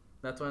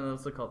 That's why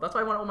it's so called. That's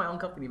why I want to own my own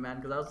company, man.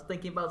 Because I was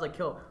thinking about, I was like,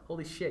 yo,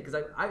 holy shit.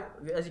 Because I,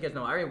 as you guys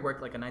know, I already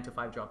worked like a 9 to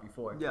 5 job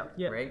before. Yeah.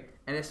 Yeah. Right?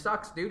 And it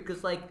sucks, dude.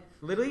 Because like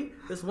literally,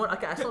 this one.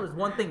 Okay, I saw this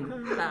one thing.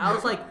 I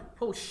was like,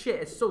 oh shit,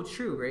 it's so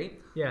true, right?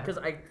 Yeah. Because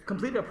I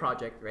completed a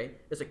project, right?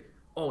 It's like,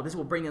 oh, this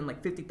will bring in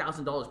like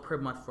 $50,000 per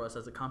month for us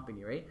as a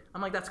company, right?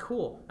 I'm like, that's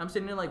cool. I'm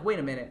sitting there like, wait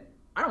a minute,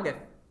 I don't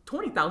get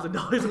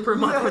 $20,000 per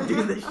month for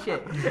doing this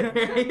shit.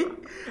 Right?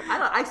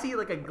 I see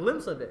like a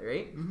glimpse of it,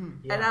 right?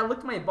 Yeah. And I look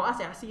at my boss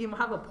and I see him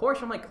have a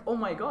Porsche. I'm like, oh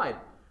my god,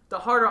 the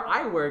harder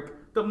I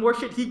work, the more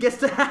shit he gets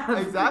to have.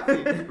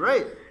 Exactly.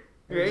 Right.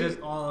 It Right?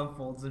 just all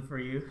unfolds it for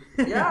you.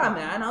 Yeah,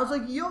 man. I was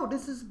like, yo,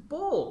 this is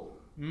bull,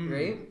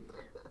 right?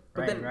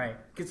 But Right,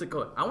 right. Cause like,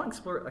 I want to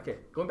explore. Okay,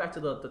 going back to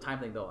the time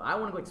thing though, I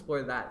want to go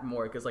explore that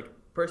more because like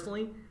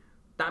personally,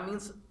 that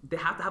means they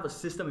have to have a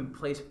system in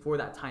place for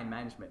that time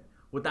management.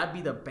 Would that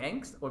be the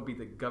banks or be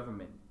the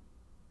government,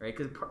 right?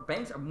 Because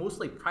banks are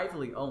mostly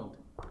privately owned.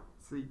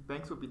 See,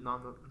 banks would be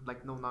no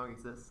longer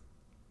exist.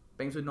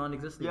 Banks would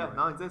non-exist Yeah, anymore.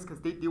 non-exist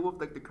because they deal with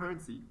like the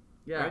currency.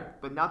 Yeah.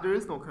 Right? But now there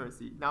is no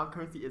currency. Now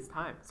currency is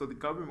time. So the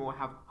government will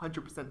have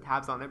 100%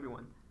 tabs on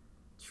everyone.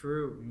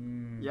 True.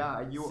 Yeah,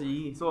 and you.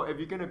 See. So if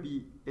you're gonna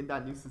be in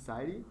that new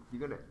society,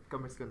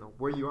 government's gonna know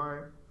where you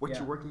are, what Yeah.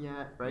 you're working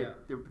at, right?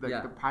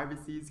 Yeah. The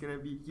privacy is gonna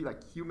be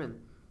human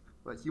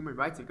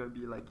rights are gonna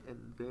be like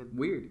in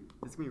Weird.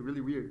 It's gonna be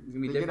really weird. It's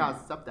gonna be They're gonna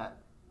different. accept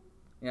that.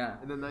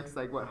 Yeah. In the next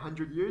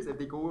 100 years, if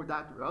they go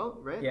that route,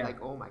 right? Yeah.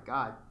 Like, oh my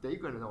god, they're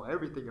gonna know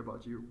everything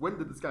about you. When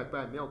did this guy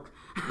buy milk?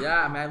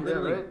 Yeah, man.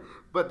 Literally. Yeah, right?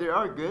 But there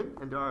are good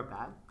and there are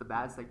bad. The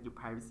bad is like your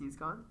privacy is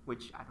gone,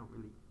 which I don't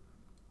really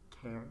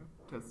care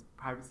because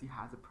privacy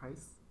has a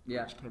price,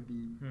 Yeah. which can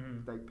be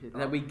paid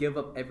That off. we give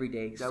up every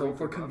day. That So we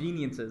for give up.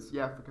 conveniences.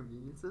 Yeah, for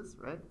conveniences,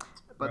 right?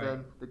 But Right.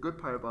 then the good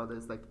part about it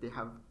is they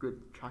have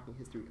good tracking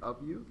history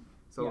of you.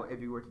 So Yeah.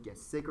 if you were to get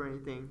sick or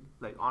anything,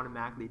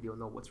 automatically they'll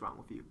know what's wrong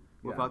with you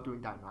without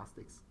doing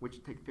diagnostics,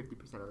 which take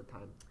 50% of the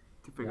time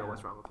to figure out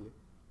what's wrong with you,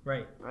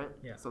 Right. right?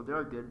 Yeah. So there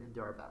are good and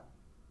there are bad.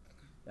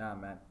 Yeah,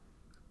 man.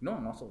 You know,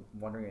 I'm also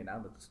wondering right now,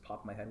 at the top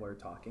of my head while we're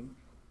talking,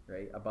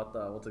 right, about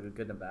the what's a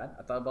good and bad.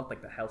 I thought about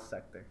the health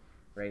sector,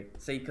 right?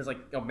 Say, because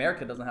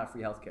America doesn't have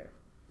free healthcare,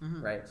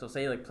 right? So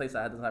say place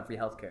that doesn't have free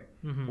healthcare.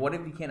 What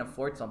if you can't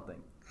afford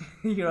something?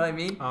 You know what I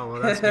mean? Oh,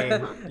 well, that's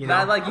game. You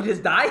Not know? you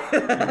just die.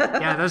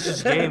 Yeah, that's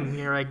just game.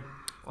 You're like,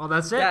 well,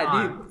 that's it.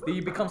 Yeah, do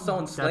you become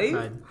someone's slave?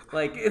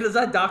 Deathbed. Does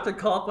that doctor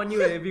call up on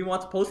you if he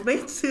wants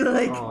Postmates?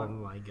 Oh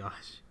my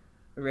gosh.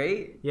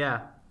 Right?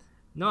 Yeah.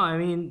 No, I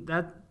mean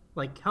that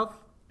health.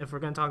 If we're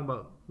gonna talk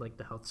about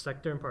the health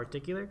sector in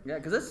particular. Yeah,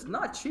 because it's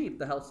not cheap,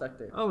 the health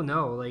sector. Oh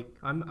no,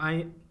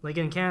 I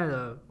in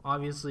Canada,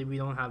 obviously we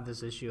don't have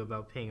this issue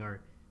about paying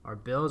our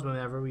bills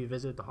whenever we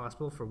visit the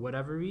hospital for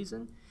whatever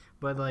reason,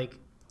 but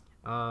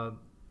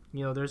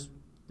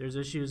there's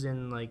issues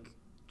in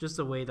just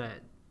the way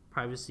that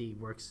privacy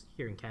works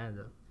here in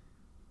Canada.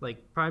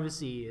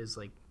 Privacy is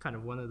kind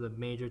of one of the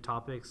major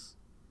topics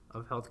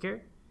of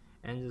healthcare,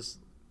 and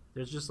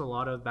there's just a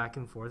lot of back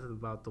and forth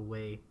about the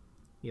way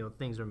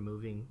things are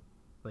moving,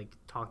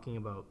 talking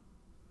about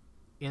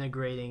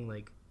integrating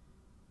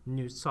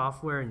new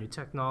software, new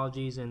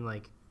technologies, and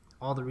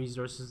all the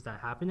resources that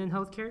happen in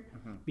healthcare,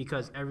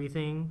 because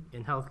everything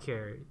in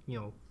healthcare,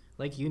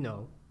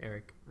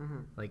 Eric,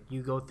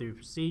 you go through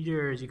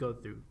procedures, you go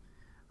through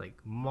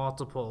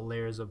multiple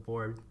layers of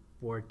board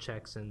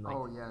checks, and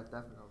oh yeah,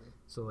 definitely.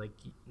 so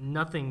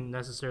nothing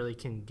necessarily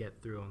can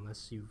get through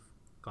unless you've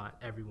got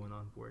everyone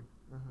on board,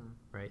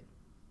 right?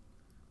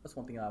 That's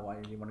one thing why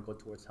you want to go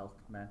towards health,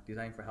 man.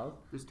 Designing for health.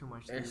 There's too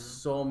much. There's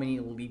so many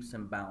leaps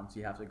and bounds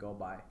you have to go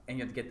by, and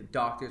you have to get the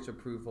doctor's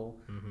approval.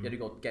 You have to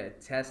go get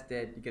it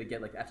tested. You got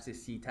to get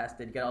FCC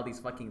tested. You got all these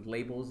fucking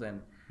labels and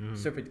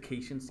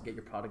certifications to get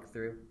your product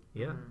through.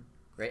 Yeah.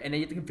 Right, and then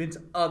you have to convince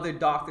other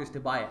doctors to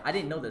buy it. I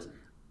didn't know this.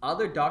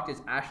 Other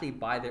doctors actually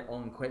buy their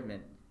own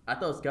equipment. I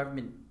thought it was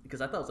government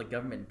because I thought it was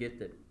government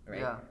gifted. Right.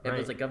 Yeah. If it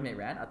was government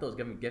ran, I thought it was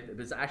government gifted.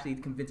 But it's actually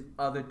to convince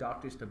other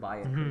doctors to buy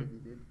it. Crazy,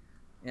 dude.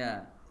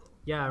 Yeah.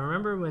 Yeah, I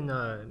remember when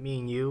me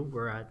and you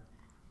were at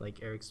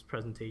Eric's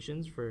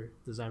presentations for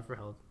Design for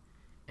Health,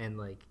 and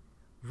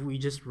we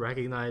just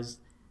recognized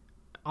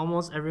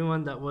almost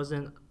everyone that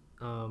wasn't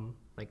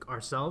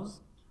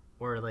ourselves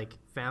or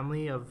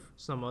family of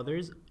some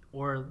others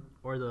or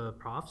the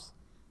profs.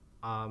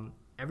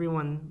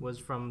 Everyone was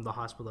from the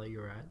hospital that you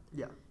were at.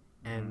 Yeah.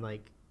 And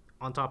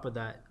on top of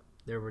that,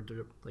 there were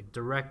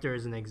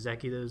directors and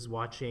executives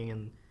watching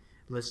and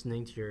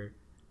listening to your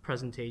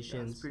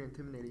presentations. That's pretty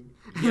intimidating.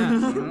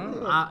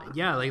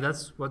 Yeah,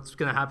 that's what's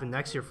gonna happen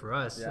next year for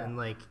us. Yeah. And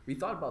we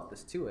thought about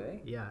this too, eh?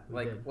 Yeah,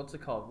 we did. What's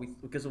it called?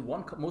 Because the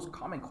most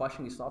common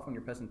question we saw from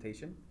your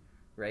presentation,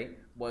 right,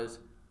 was,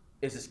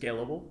 is it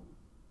scalable? Is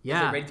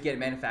Yeah. it ready to get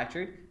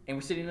manufactured? And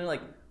we're sitting there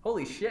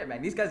holy shit,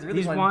 man! These guys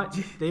really They want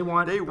They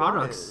want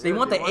products. it. They Yeah,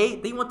 want they the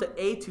want- They want the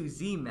A to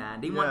Z,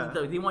 man. They want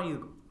Yeah. they want you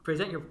to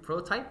present your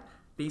prototype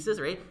thesis,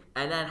 right,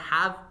 and then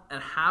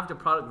have the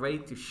product ready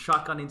to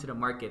shotgun into the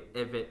market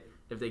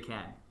if they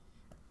can.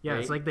 Yeah,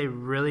 right? it's like they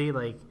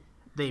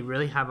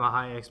really have a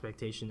high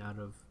expectation out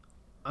of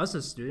us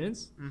as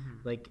students,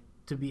 like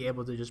to be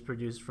able to just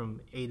produce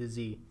from A to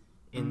Z,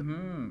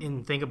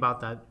 and think about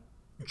that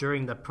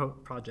during the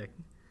project.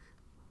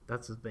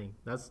 That's the thing.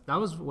 That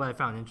was what I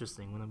found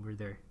interesting when we were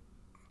there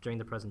during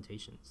the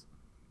presentations.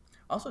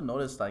 I also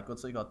noticed like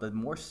what's it called? The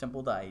more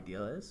simple the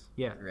idea is,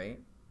 Yeah. right.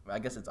 I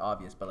guess it's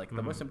obvious, but like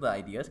the more simple the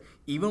idea is,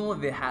 even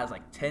if it has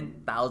like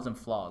 10,000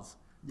 flaws,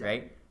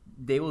 right?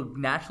 They will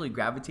naturally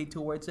gravitate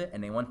towards it,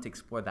 and they want to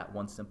explore that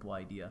one simple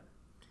idea,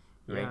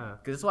 right? Yeah.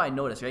 Because that's what I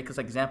noticed, right? Because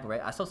like example,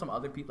 right? I saw some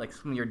other people, like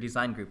from your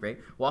design group, right,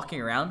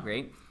 walking around,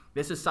 right?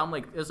 This is some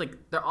like it's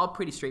like they're all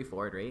pretty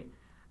straightforward, right?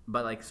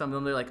 But like some of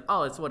them, they're like,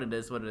 oh, it's what it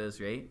is,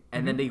 right?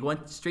 And then they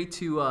went straight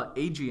to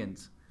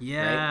Adrian's.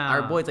 Yeah. Right?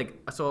 Our boy's like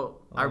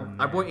our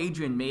boy man.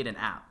 Adrian made an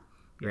app.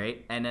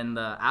 Right, and then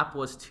the app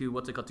was to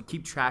to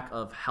keep track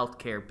of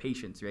healthcare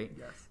patients, right?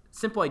 Yes.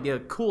 Simple idea,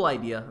 cool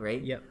idea,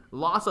 right? Yep.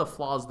 Lots of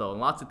flaws though, and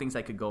lots of things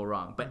that could go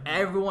wrong. But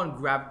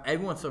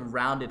everyone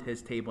surrounded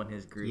his table and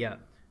his group. Yeah.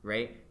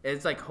 Right.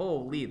 It's like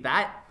holy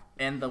that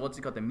and the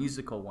the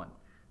musical one,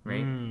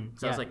 right?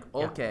 So I was yeah, like,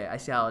 okay, I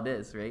see how it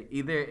is, right?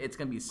 Either it's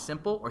gonna be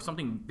simple or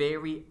something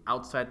very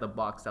outside the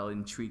box that will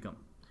intrigue them,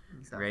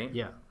 Exactly. right?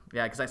 Yeah.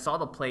 Yeah, because I saw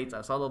the plates,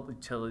 I saw the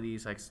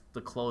utilities, like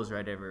the clothes,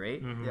 right,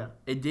 right? Yeah.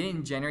 It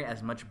didn't generate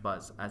as much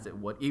buzz as it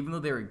would, even though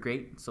they were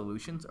great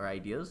solutions or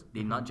ideas.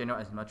 They did not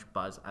generate as much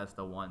buzz as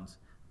the ones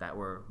that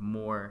were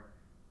more,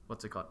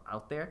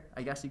 out there,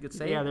 I guess you could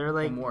say. Yeah, they're Or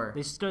like more.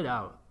 they stood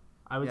out.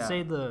 I would Yeah.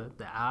 say the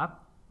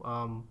app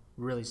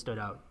really stood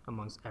out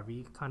amongst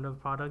every kind of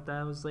product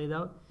that was laid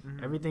out.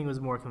 Everything was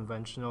more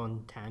conventional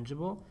and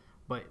tangible,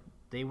 but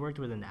they worked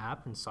with an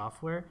app and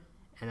software,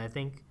 and I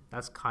think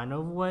that's kind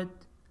of what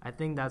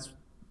that's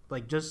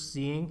like just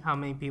seeing how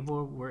many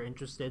people were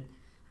interested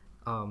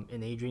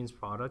in Adrian's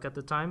product at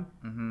the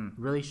time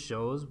really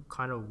shows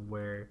kind of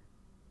where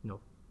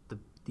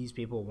these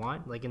people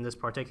want. Like in this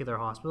particular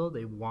hospital,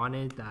 they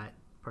wanted that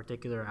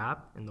particular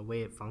app and the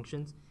way it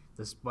functions,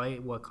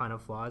 despite what kind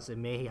of flaws it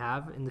may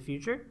have in the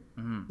future.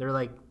 They're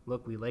like,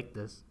 look, we like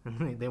this,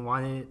 and they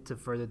wanted it to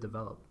further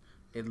develop.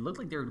 It looked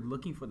like they were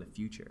looking for the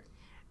future.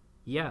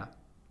 Yeah,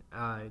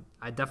 I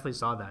definitely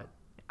saw that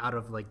out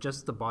of like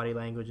just the body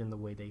language and the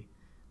way they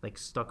like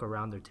stuck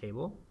around their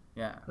table.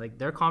 Yeah. Like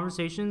their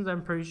conversations,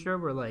 I'm pretty sure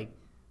were like,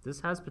 this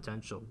has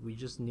potential. We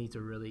just need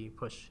to really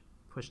push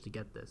to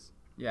get this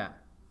Yeah.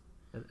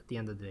 at the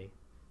end of the day.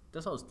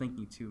 That's what I was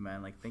thinking too,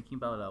 man. Like thinking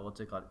about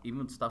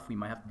even stuff we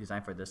might have to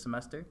design for this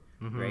semester,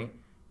 right?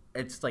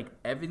 It's like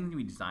everything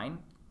we design,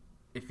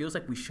 it feels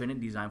like we shouldn't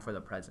design for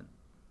the present,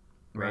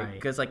 right?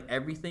 Because like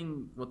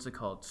everything,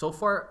 so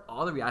far,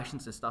 all the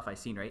reactions to stuff I've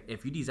seen, right?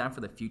 If you design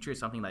for the future,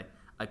 something like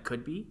I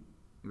could be,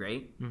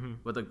 right?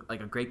 With a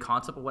great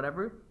concept or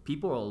whatever,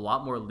 people are a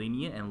lot more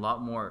lenient and a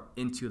lot more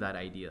into that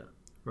idea,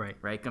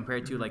 right?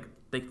 Compared to like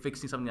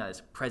fixing something that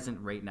is present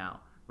right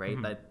now,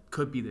 right? That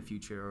could be the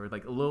future or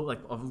like a little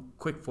like a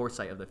quick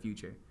foresight of the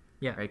future,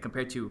 right?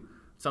 Compared to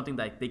something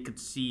that they could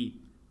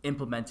see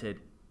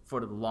implemented for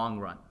the long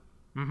run,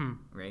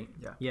 right?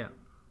 Yeah,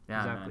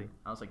 exactly. Man.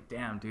 I was like,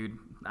 damn, dude.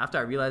 After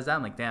I realized that,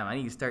 I'm like, damn, I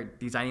need to start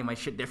designing my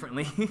shit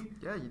differently.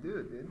 Yeah, you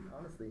do, dude.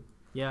 Honestly.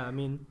 Yeah, I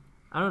mean,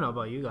 I don't know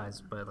about you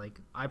guys, but like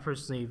I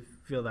personally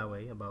feel that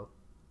way about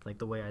like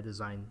the way I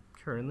design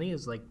currently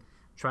is like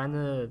trying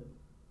to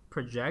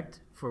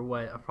project for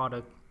what a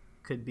product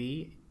could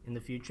be in the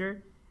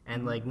future,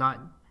 and like not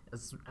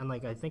and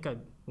like I think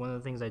one of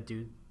the things I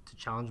do to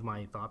challenge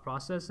my thought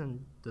process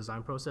and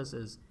design process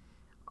is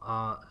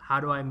how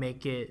do I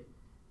make it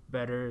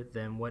better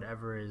than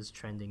whatever is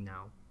trending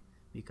now,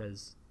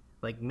 because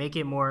like make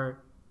it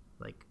more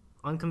like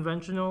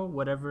unconventional,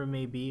 whatever it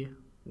may be,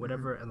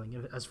 whatever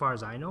like as far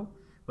as I know,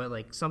 but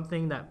like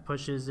something that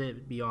pushes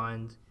it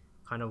beyond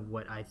kind of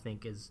what I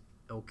think is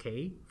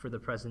okay for the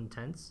present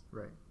tense.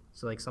 Right.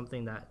 So like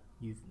something that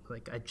you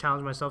like I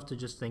challenge myself to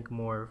just think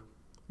more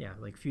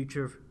like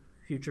future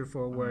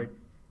forward,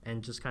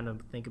 and just kind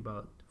of think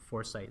about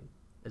foresight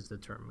is the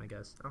term, I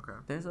guess. Okay.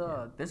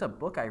 There's a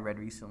book I read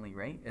recently,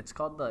 right? It's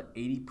called the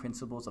 80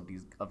 Principles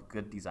of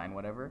Good Design,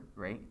 whatever,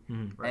 right?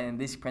 Right. And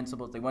these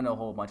principles, they went into a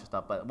whole bunch of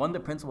stuff, but one of the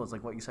principles,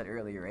 like what you said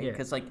earlier, right? Yeah.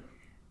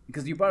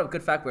 Because you brought up a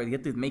good fact where you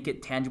have to make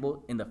it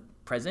tangible in the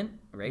present,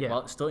 right? Yeah.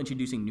 While still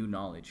introducing new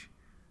knowledge,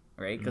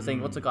 right? Because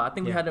I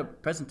think we had a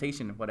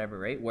presentation, whatever,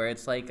 right? Where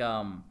it's like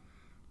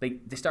they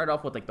start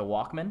off with like the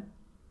Walkman,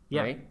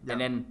 right? Yeah.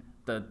 And then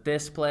the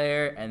disc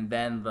player, and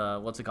then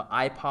the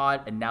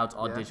iPod, and now it's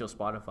all digital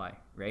Spotify,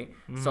 right?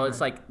 So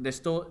it's like they're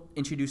still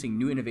introducing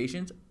new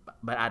innovations,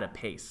 but at a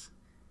pace,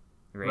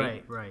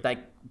 right? Right.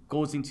 That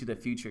goes into the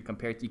future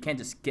compared to, you can't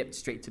just skip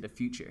straight to the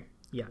future,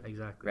 Yeah,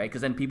 exactly. right?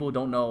 Because then people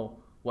don't know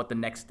what the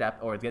next step,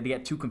 or they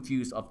get too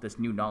confused of this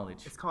new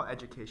knowledge. It's called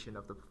education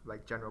of the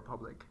like general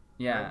public.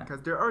 Yeah.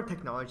 Because there are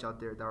technologies out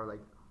there that are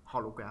like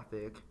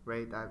holographic,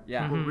 right? That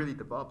Yeah. people really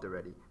developed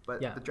already.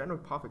 But Yeah. the general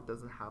public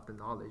doesn't have the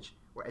knowledge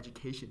or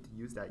education to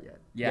use that yet.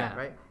 Yeah.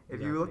 Right?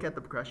 If you look at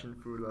the progression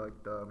through like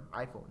the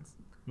iPhones,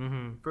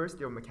 first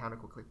they were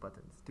mechanical click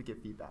buttons to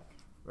get feedback,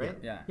 right?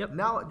 Yeah. Yep.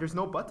 Now there's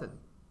no button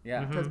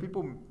Yeah. because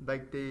people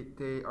like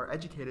they are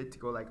educated to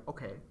go like,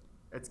 okay,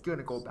 it's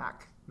gonna go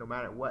back no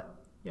matter what,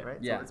 Yeah.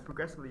 right? Yeah. So it's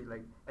progressively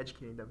like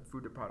educating them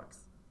through the products,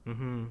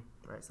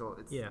 right? So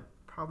it's Yeah.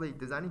 probably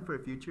designing for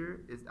the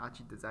future is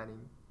actually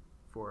designing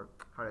for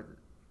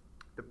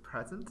the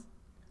present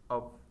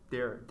of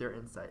their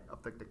insight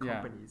of like the Yeah.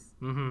 company's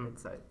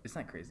insight. Isn't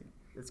that crazy?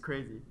 It's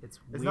crazy. It's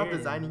not weird.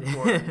 designing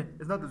for.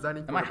 It's not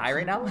designing. Am for I the high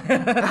right now?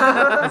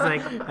 It's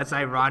like it's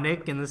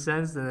ironic in the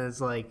sense, and it's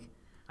like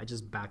I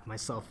just back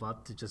myself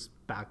up to just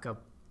back up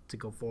to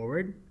go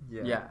forward.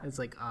 Yeah. Yeah. It's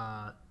like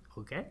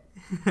okay.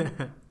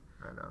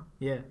 I know.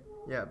 Yeah.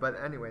 Yeah, but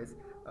anyways,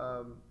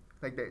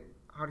 like the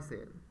how to say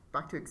it?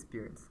 Back to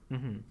experience,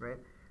 right?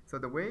 So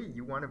the way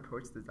you want to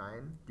approach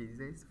design these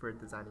days for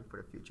designing for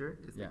the future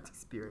is Yeah.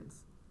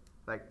 experience,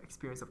 like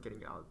experience of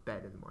getting out of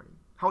bed in the morning.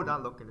 How would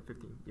that look in the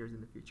 15 years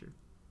in the future,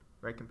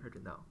 right? Compared to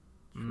now,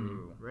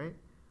 True. right?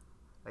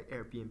 Like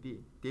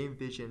Airbnb, they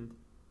envisioned,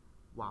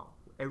 wow,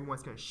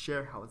 everyone's gonna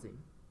share housing,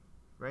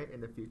 right?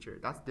 In the future,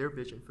 that's their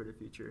vision for the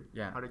future.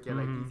 Yeah. How to get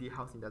like easy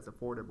housing that's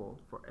affordable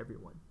for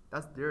everyone.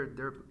 That's their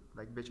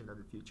like vision of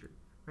the future,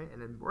 right?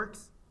 And it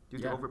works due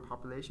to Yeah.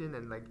 overpopulation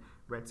and like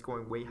rents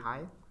going way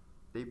high.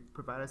 They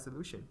provide a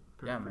solution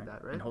for Yeah, man.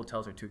 that, right? And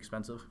hotels are too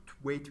expensive.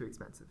 Way too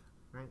expensive,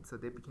 right? So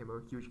they became a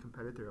huge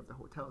competitor of the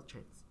hotel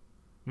chains,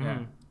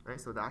 Yeah.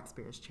 right? So the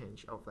experience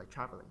change of like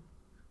traveling.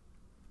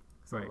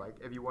 So Right. like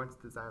if you want to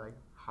design like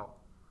how,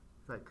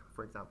 like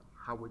for example,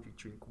 how would you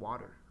drink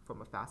water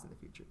from a fast in the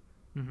future,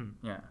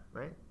 Yeah.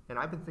 right? And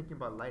I've been thinking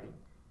about lighting.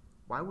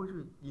 Why would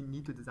you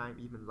need to design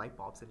even light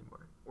bulbs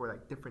anymore, or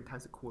like different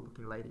types of cool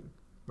looking lighting,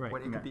 Right.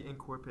 when it Yeah. could be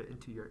incorporated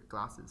into your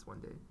glasses one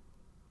day?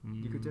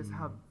 You could just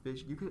have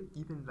vision. You could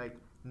even like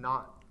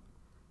not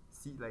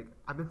see like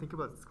I've been thinking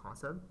about this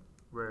concept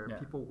where Yeah.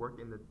 people work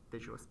in the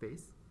digital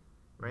space,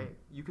 right?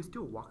 You could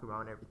still walk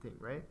around everything,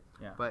 right?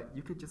 Yeah. But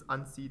you could just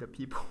unsee the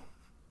people.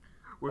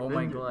 Oh within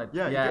my you. God.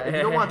 Yeah. Yeah. If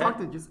you don't want to talk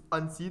to them, just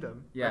unsee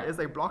them. Yeah. Right? It's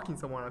like blocking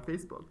someone on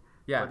Facebook.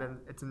 Yeah. But then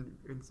it's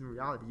in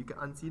reality, you can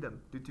unsee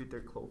them due to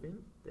their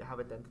clothing. They have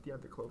identity on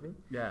their clothing.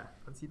 Yeah.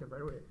 Unsee them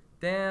right away.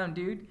 Damn,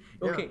 dude.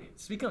 Yeah. Okay.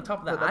 Speaking on top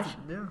of So that,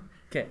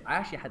 that's- I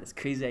actually had this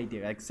crazy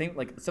idea, like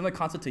similar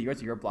concept to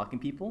yours. You're blocking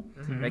people,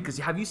 right? Because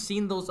have you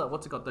seen those?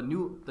 What's it called? The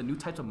new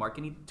types of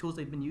marketing tools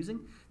they've been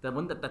using.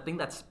 That thing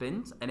that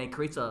spins and it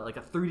creates a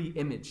 3D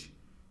image.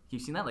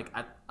 You've seen that, like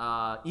at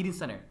Eden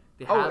Center.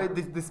 They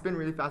have, they spin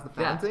really fast. The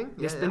fan yeah, thing.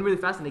 they spin really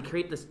fast and they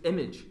create this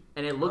image,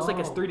 and it looks like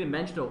it's Oh.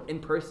 3-dimensional in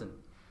person,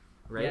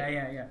 right?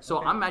 Yeah. So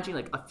Okay. I'm imagining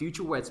like a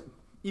future where it's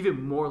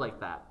even more like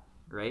that,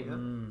 right? Yeah.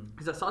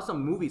 Because I saw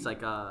some movies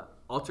like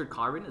Altered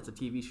Carbon. It's a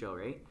TV show,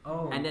 right?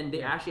 Oh, and then they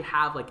yeah. actually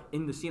have like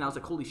in the scene. I was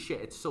like, holy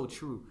shit, it's so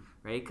true,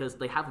 right? Because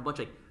they have a bunch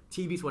of like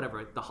TVs,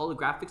 whatever. The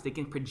holographics, they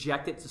can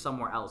project it to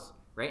somewhere else,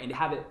 right? And they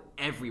have it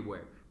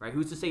everywhere, right?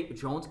 Who's to say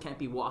drones can't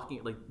be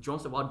walking like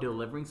drones while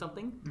delivering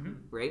something,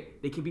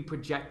 right? They can be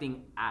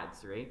projecting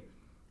ads, right?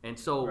 And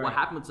so what Right.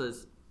 happens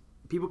is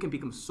people can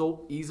become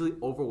so easily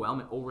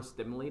overwhelmed and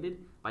overstimulated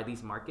by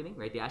these marketing,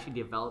 right? They actually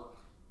develop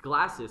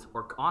glasses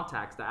or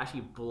contacts that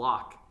actually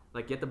block.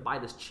 Like you have to buy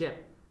this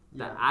chip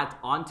that Yeah. adds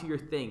onto your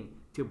thing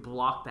to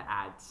block the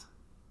ads,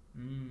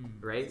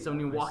 right? So when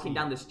you're walking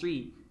down the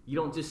street, you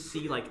don't just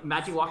see like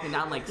imagine walking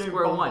down like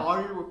Square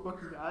One, With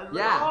fucking ads.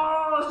 Yeah.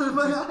 Oh,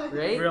 my eye.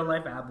 right? Real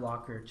life ad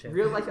blocker chip.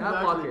 Real life ad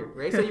Exactly. blocker,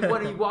 right? So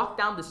when you walk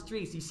down the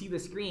streets, you see the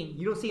screen.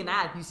 You don't see an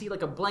ad. You see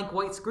like a blank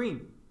white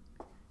screen,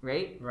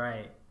 right?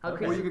 Right. How Or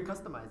crazy. you could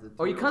customize it.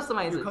 Or you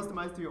customize it.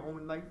 customize to your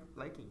own liking.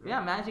 Right?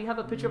 Yeah, imagine you have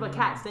a picture of a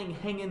cat saying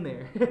 "Hang in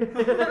there,"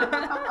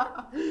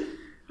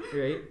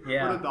 right?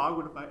 Yeah. With a dog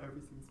would fight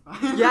everything's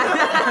fine.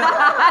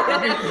 Yeah.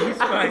 Everything's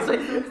fine.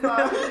 It's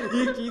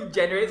like, you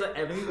generate so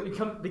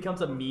everything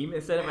becomes a meme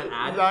instead of an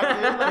ad.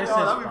 Exactly. This Oh,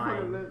 is that'd be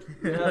fine. pretty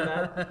lit.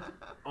 Yeah, man.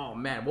 Oh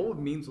man, what would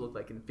memes look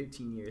like in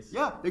 15 years?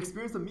 Yeah, the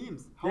experience of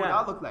memes. How would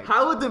that look like?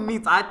 How would the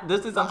memes?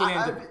 This is something.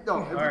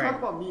 No, if we Alright. talk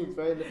about memes,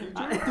 right, in the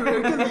future, dude,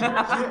 it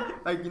could be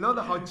like, you know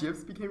how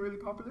GIFs became really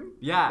popular?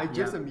 Yeah. Like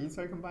GIFs Yeah. and memes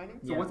started combining?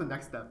 So Yeah. what's the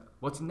next step?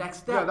 What's the next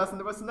Yeah,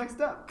 step? what's the next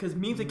step? Because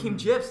memes became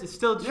GIFs. It's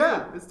still true.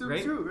 Yeah, it's still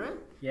right? true, right?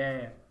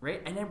 Yeah.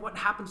 Right? And then what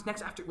happens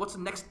next after? What's the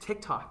next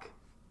TikTok?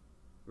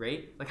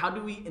 Right? Like, how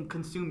do we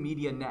consume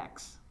media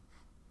next?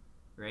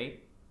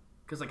 Right?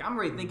 Because, like, I'm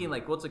already thinking,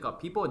 like, what's it called?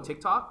 People in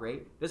TikTok,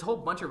 right? There's a whole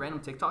bunch of random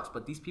TikToks,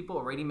 but these people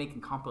are already making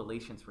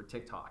compilations for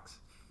TikToks,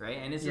 right?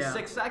 And it's just Yeah.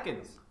 6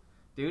 seconds.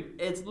 Dude,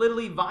 it's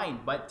literally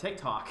Vine, but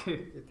TikTok. Yeah,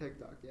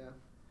 TikTok, yeah.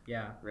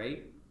 Yeah.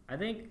 right? I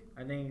think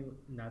in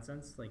that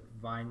sense, like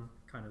Vine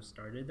kind of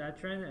started that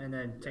trend, and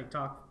then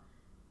TikTok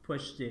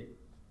pushed it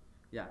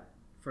Yeah.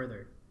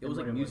 further. It was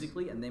than like what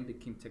Musically and then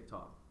became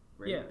TikTok,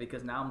 right? Yeah.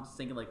 Because now I'm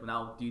thinking like,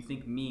 now do you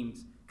think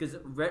memes? Because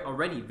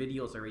already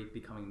videos are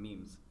becoming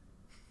memes,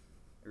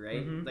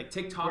 right? Mhm. Like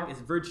TikTok Yep. is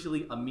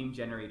virtually a meme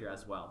generator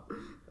as well,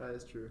 That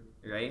is true.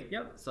 right?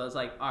 Yep. So it's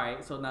like, all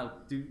right, so now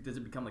does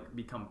it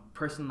become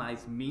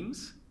personalized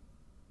memes,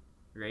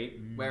 right?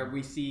 Where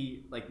we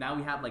see like now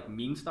we have like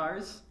meme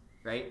stars,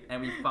 right?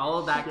 And we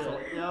follow that.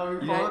 Yeah,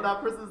 we follow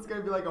that person. It's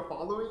gonna be like a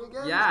following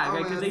again. Yeah, oh,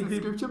 right, 'cause it's they-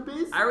 subscription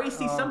based. I already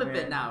see Oh, some of man.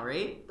 it now,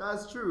 right?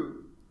 That's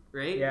true.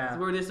 Right? Yeah. So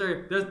where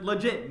there's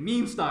legit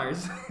meme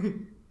stars.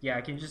 Yeah,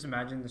 I can just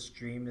imagine the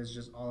stream is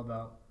just all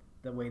about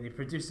the way they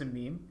produce a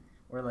meme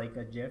or like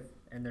a GIF,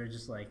 and they're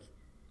just like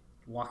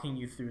walking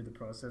you through the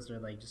process, or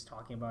like just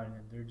talking about it,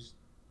 and they're just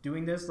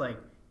doing this like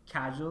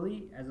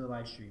casually as a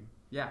live stream.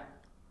 Yeah.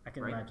 I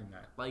can Right. imagine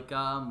that. Like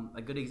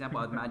a good example,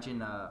 I'd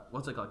imagine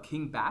what's it called,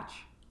 King Batch.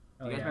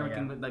 Do you guys remember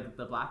King, like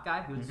the black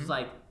guy? He was just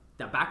like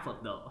the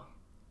backflip though.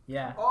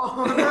 Yeah.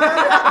 Oh, okay.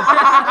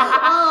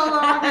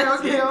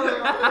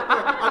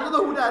 I don't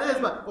know who that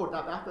is, but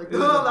that backflip.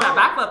 That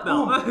backflip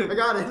though. I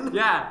got it.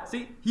 Yeah.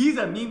 See, he's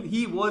a meme.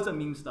 He was a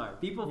meme star.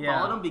 People Yeah.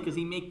 followed him because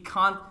he made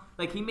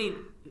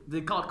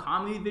they call it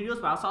comedy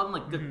videos, but I saw them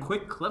like the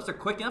quick clips are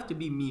quick enough to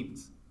be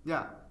memes,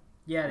 Yeah.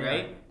 Yeah.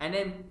 right? And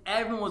then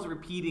everyone was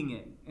repeating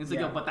it. And it's like,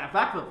 Yeah. yo, but that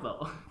backflip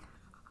though.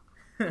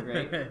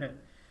 Right?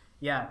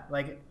 Yeah.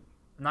 Like,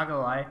 I'm not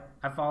gonna lie,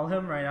 I follow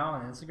him right now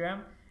on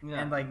Instagram, Yeah.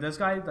 and like this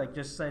guy like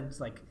just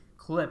sends like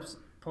clips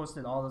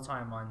posted all the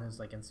time on his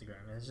like Instagram,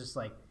 and it's just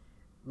like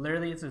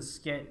literally it's a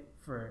skit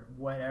for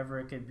whatever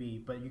it could be,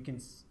 but you can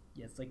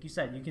yes, like you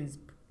said,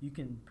 you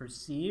can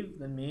perceive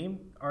the meme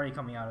already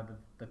coming out of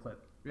the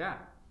clip. Yeah.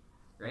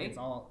 Like, Right? it's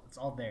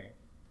all there.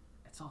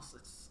 It's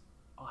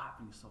all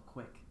happening so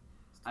quick.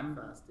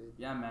 Fast, dude.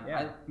 Yeah, man.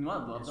 Yeah, You know what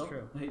I love that's though?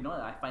 true. You know what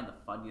I find the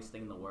funniest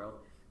thing in the world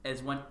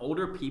is when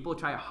older people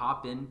try to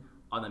hop in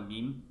on the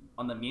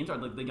memes, or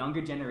like the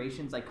younger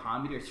generations like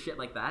comedy or shit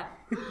like that,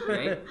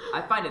 right?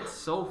 I find it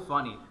so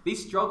funny. They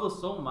struggle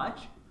so much,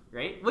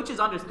 right? Which is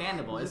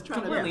understandable. It's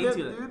trying to be completely hip,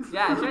 into it. dude.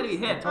 Yeah, it's trying to be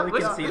hip, totally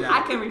which can see that.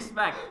 I can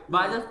respect.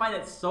 But I just find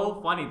it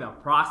so funny, the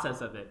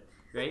process of it.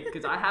 Right,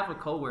 because I have a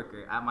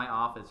coworker at my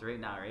office right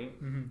now, right,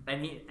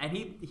 and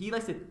he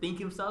likes to think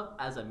himself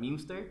as a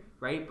memester,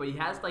 right, but he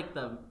has like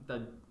the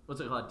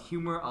what's it called,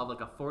 humor of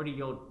like a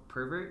 40-year-old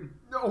pervert.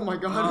 Oh my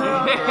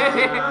god.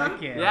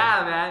 Okay.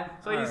 Yeah, man.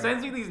 So he Alright.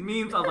 sends me these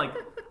memes of like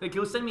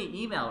he'll send me an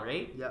email,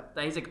 right? Yeah.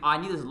 That he's like, oh, I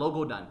need this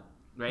logo done,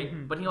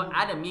 right? But he'll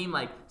add a meme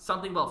like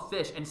something about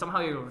fish, and somehow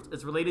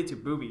it's related to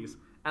boobies.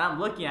 And I'm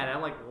looking at it,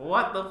 I'm like,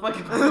 what the fuck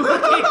am I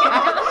looking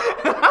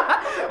at?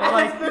 I'm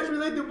like, fish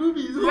related to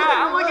boobies. Yeah,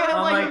 I'm looking at it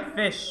I'm like, like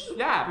fish.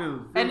 yeah.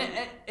 Boo. And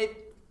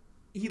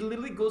he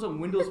literally goes on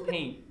Windows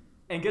Paint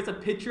and gets a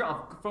picture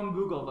from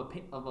Google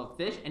of a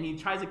fish, and he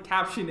tries to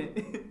caption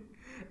it.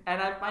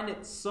 And I find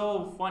it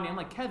so funny. I'm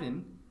like,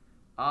 Kevin,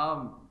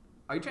 are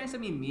you trying to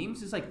send me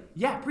memes? It's like,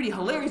 yeah, pretty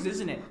hilarious,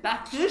 isn't it?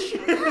 That fish?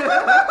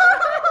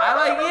 I'm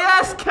like,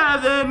 yes,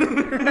 Kevin.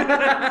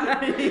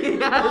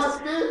 Yes.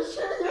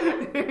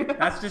 Fish.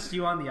 That's just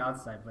you on the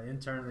outside, but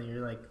internally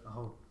you're like,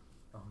 oh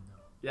no.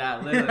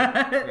 Yeah,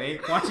 literally,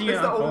 right? Watching it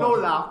It's the oh no unfold.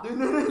 laugh,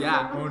 dude.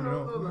 Yeah. Oh,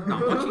 no.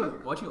 No,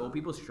 watching old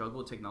people struggle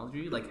with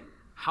technology, like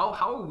how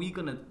are we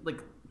gonna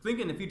like think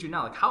in the future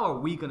now? Like how are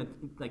we gonna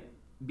like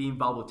be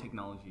involved with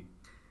technology?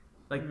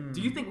 Like,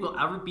 do you think we'll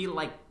ever be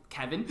like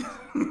Kevin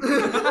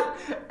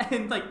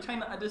and like trying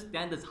to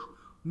understand this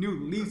new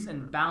leaps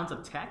and bounds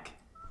of tech?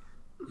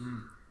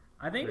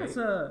 I think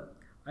Right.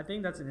 I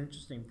think that's an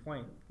interesting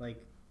point. Like,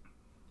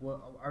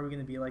 well, are we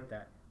gonna be like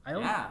that?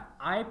 Yeah.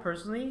 I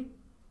personally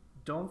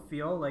don't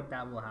feel like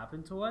that will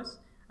happen to us.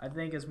 I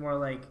think it's more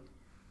like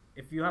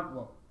if you have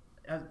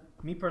as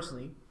me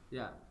personally,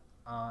 Yeah,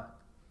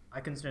 I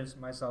consider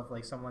myself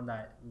like someone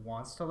that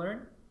wants to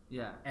learn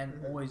yeah, and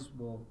always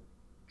will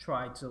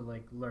try to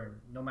like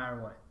learn no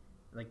matter what.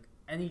 Like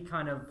any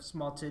kind of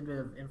small tidbit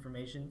of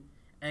information,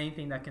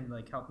 anything that can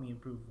like help me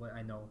improve what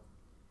I know.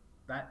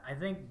 That I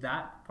think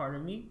that part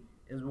of me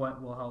is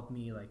what will help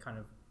me like kind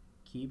of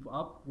keep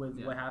up with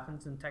Yeah. what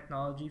happens in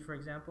technology, for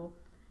example.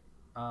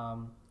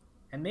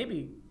 And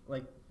maybe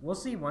like we'll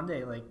see one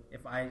day, like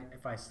if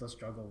I still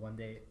struggle one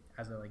day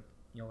as a like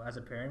as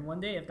a parent one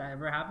day, if that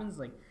ever happens,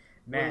 like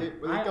man,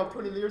 Will it come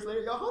 20 years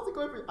later? Yo, how's it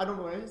going for you? I don't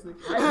know anything.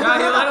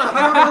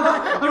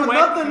 I I do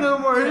nothing no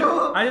more,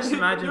 yo. I just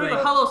imagine You're like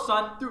like, hello,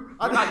 son. Dude,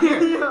 You're not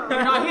here. You're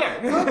not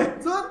here.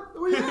 Son,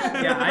 where you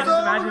at? yeah, I just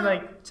Son, imagine where you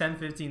like 10,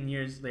 15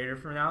 years later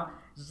from now,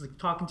 just like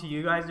talking to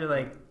you guys, you're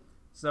like,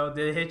 so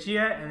did it hit you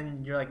yet? And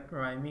then you're like,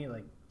 remind me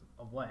like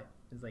of what?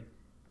 It's like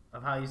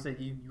of how you said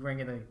you weren't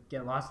gonna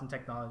get lost in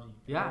technology.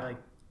 Yeah. You're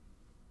like,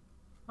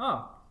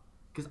 oh,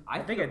 Because I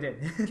think I did.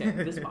 Okay,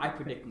 this is what I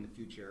predict in the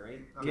future, right?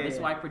 Okay. This is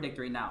what I predict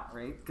right now,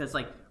 right? Because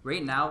like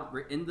right now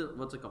we're in the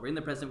we're in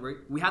the present.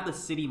 We have the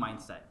city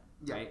mindset,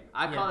 Yeah. right?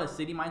 I call it a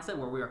city mindset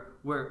where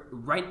we're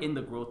right in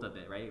the growth of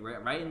it, right? We're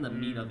right in the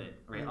meat of it,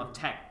 right? Of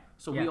tech.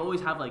 So we Yeah. always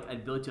have like an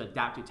ability to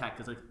adapt to tech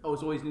because like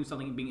it's always new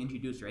something being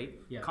introduced, right?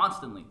 Yeah.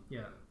 Constantly.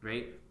 Yeah.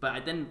 Right,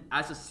 but then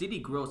as the city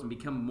grows and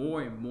become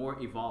more and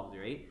more evolved,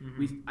 right?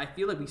 I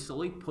feel like we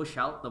slowly push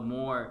out the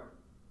more,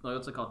 like,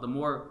 what's it called? The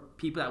more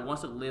people that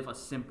wants to live a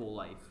simple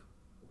life.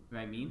 You know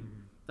what I mean?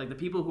 Like the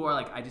people who are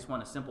like, I just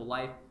want a simple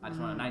life. I just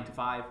want a 9 to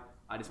 5.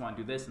 I just want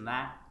to do this and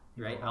that.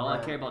 Right? All I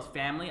care about is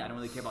family. I don't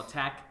really care about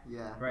tech.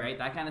 Yeah. Right?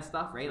 That kind of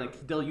stuff. Right?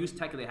 Like they'll use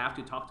tech if they have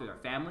to talk to their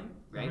family.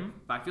 Right?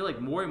 But I feel like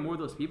more and more of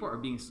those people are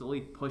being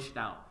slowly pushed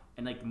out,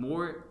 and like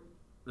more,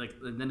 like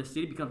then the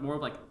city becomes more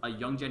of like a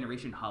young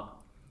generation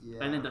hub.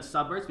 Yeah. And then the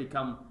suburbs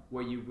become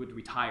where you would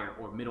retire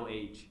or middle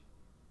age,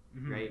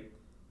 right?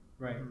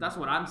 Right. That's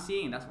what I'm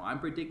seeing. That's what I'm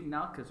predicting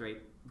now.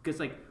 Because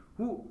like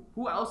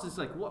who else is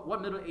like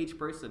what middle aged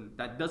person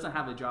that doesn't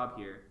have a job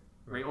here,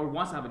 right? Or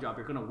wants to have a job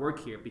here, gonna work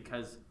here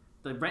because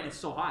the rent is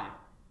so high,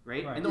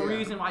 right? And the only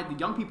reason why the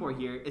young people are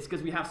here is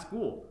because we have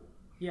school.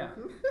 Yeah.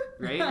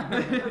 Right.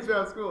 That's we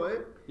have school,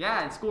 eh?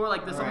 Yeah, and school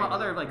like there's some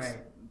other like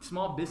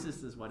small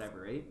businesses,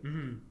 whatever, right?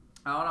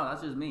 I don't know.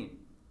 That's just me.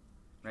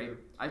 Right, True.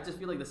 I just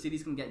feel like the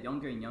city's gonna get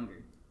younger and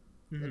younger.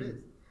 It is.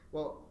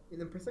 Well, in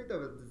the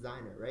perspective of a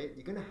designer, right?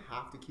 You're gonna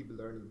have to keep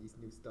learning these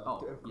new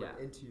stuff to implement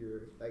into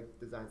your like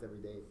designs every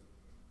day,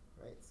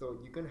 right? So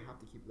you're gonna have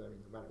to keep learning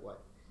no matter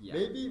what. Yeah.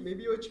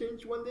 Maybe it'll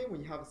change one day when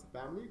you have a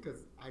family,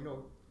 because I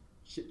know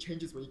shit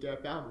changes when you get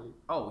a family.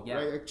 Oh yeah,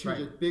 right? It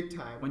changes big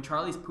time. When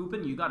Charlie's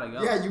pooping, you gotta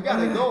go. Yeah, you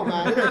gotta go,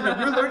 man.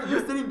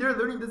 You're sitting there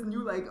learning this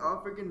new like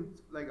freaking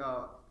like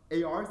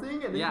AR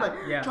thing, and then you're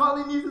like,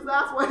 Charlie needs his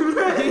ass wiped. You're in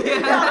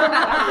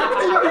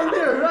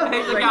there,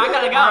 right? Like, I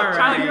gotta go. Right.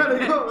 Charlie, you gotta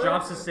go, right?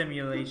 Drops the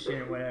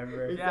simulation or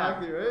whatever.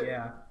 Exactly, right?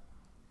 Yeah.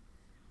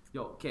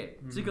 Yo, okay.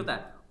 Speak of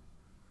that.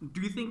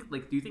 Do you think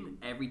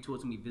every tool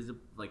is gonna be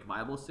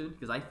viable soon?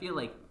 Because I feel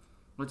like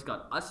what's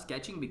called us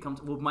sketching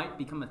might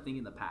become a thing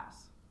in the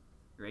past,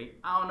 right?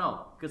 I don't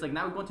know, because like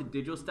now we're going to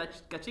digital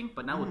sketching,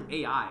 but now with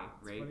AI,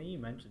 right? It's funny you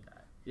mentioned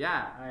that.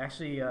 Yeah. I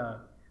actually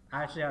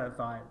had a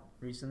thought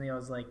recently. I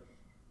was like,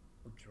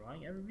 will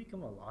drawing ever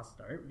become a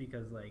lost art?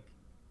 Because like,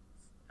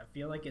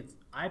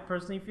 I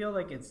personally feel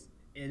like it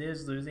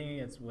is losing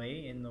its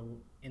way in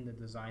the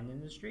design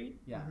industry.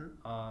 Yeah.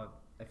 I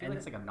feel like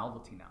it's like a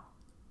novelty now.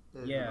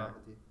 Yeah.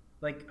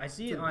 Like I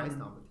see It's it a on. nice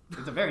novelty.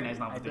 It's a very nice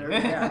novelty.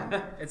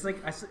 Yeah. It's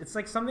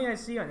like something I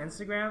see on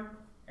Instagram,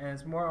 and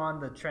it's more on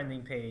the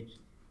trending page,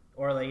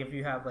 or like if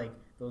you have like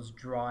those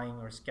drawing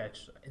or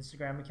sketch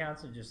Instagram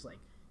accounts that just like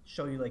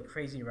show you like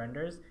crazy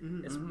renders,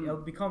 it'll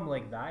become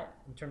like that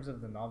in terms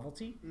of the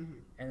novelty,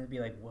 and it'd be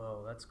like,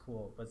 whoa, that's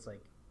cool, but it's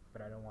like,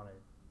 but I don't want to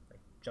like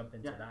jump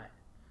into that.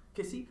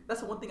 Okay, see, that's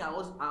the one thing I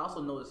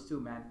also noticed too,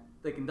 man.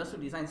 Like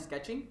industrial design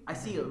sketching, I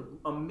see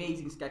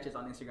amazing sketches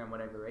on Instagram,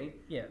 whatever, right?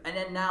 Yeah. And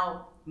then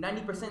now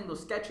 90% of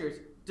those sketchers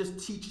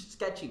just teach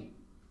sketching.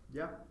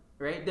 Yeah.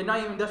 Right? They're not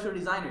even industrial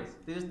designers.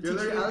 They're just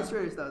They're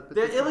illustrators.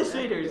 They're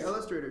illustrators. They're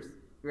illustrators.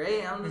 Right?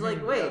 And I'm just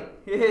like,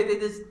 wait,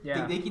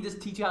 they can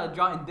just teach you how to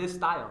draw in this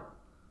style,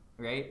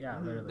 right? Yeah,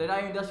 literally. They're not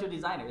even industrial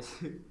designers.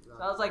 So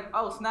I was like,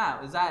 oh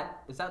snap, is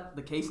that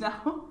the case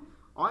now?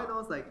 All I know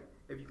is like,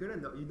 if you're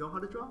gonna know how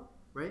to draw,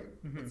 right?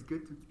 It's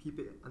good to keep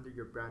it under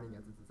your branding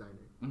as a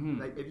designer.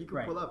 Like if you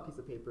could pull out a piece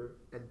of paper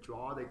and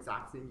draw the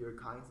exact thing your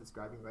client's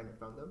describing right in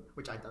front of them,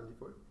 which I've done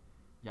before.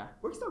 Yeah.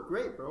 Works out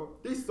great, bro.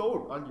 They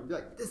sold on you. They're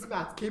like, this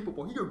man's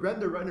capable. He can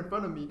render right in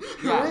front of me.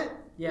 Yeah. Right?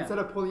 Yeah. Instead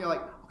of pulling out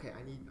like, okay,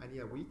 I need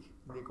a week.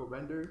 You need to go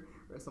render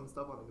some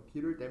stuff on the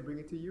computer, then bring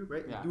it to you,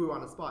 right? Yeah. You do it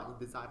on the spot. You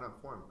decide on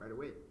a form right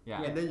away.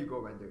 Yeah. And then you go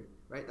render,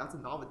 right? That's a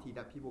novelty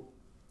that people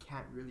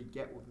can't really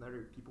get with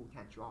other people who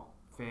can't draw.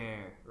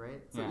 Fair.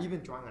 Right? So Yeah.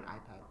 even drawing on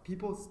iPad,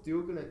 people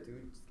still gonna do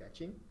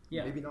sketching.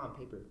 Yeah. Maybe not on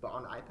paper, but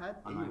on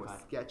iPad, they will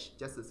sketch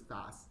just as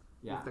fast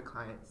with the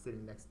client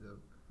sitting next to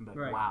them. But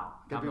Right. wow.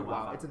 They'll be Gotta be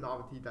wow. wow. It's a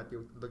novelty that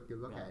they'll look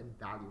at and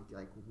value. They're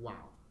like,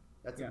 wow,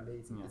 that's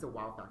amazing. Yeah. It's a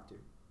wow factor.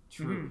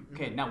 True.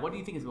 Okay, now what do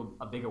you think is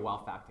a bigger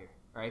wow factor?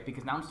 Right?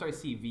 Because now I'm starting to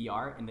see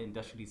VR in the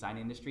industrial design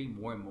industry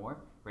more and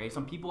more. Right?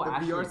 Some people The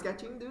actually VR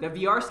sketching, dude. the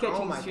VR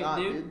sketching Oh my shit, God,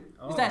 dude.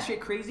 dude. Is that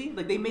shit crazy?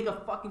 Like they make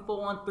a fucking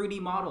full-on 3D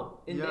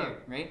model in Yeah.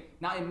 there, right?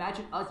 Now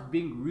imagine us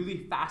being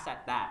really fast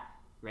at that,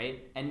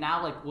 right? And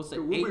now like what's the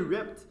Dude, we'll eight? be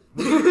ripped.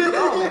 We'll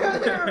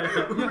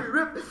be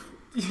ripped.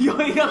 Yo,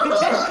 we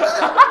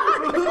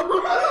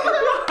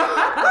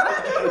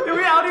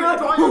out here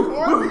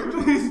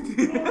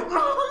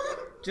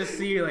Just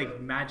see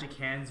like magic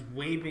hands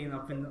waving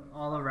up and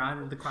all around,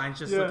 and the client's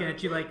just looking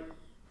at you like,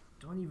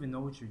 don't even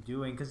know what you're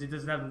doing because it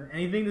doesn't have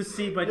anything to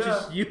see but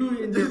just you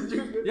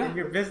and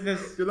your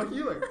business. You're lucky.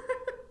 You're like,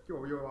 yo,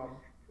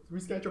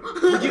 reschedule.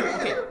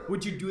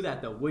 Would you do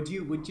that though? Would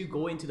you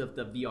go into the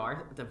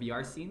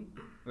VR scene,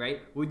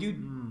 right? Would you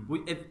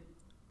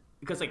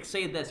because like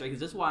say this, right? Because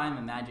this is what I'm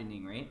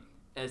imagining, right?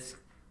 As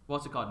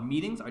what's it called?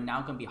 Meetings are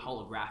now going to be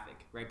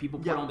holographic, right? People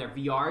put on their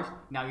VRs.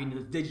 Now you're in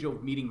the digital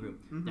meeting room,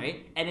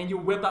 right? And then you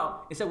whip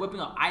out, instead of whipping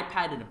out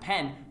iPad and a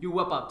pen, you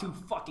whip out two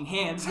fucking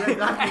hands, and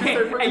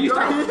you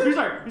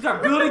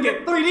start building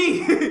it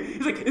 3D.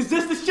 It's like, is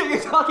this the shit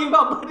you're talking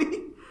about,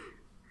 buddy?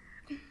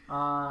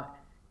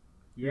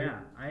 Yeah.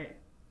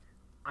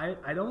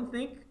 I don't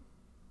think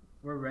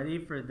we're ready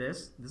for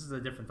this. This is a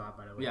different thought,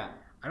 by the way. Yeah.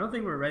 I don't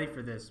think we're ready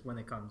for this when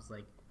it comes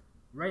like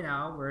right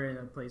now we're in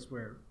a place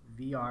where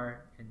VR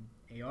and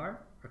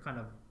AR are kind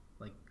of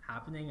like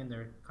happening, and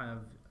they're kind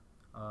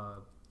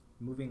of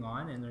moving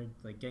on and they're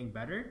like getting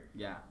better.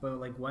 Yeah. But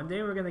like one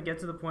day we're gonna get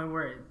to the point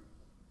where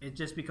it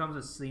just becomes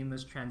a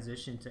seamless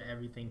transition to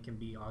everything can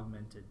be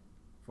augmented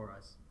for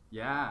us.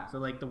 Yeah. So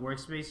like the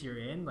workspace you're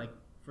in, like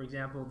for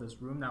example,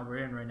 this room that we're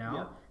in right now,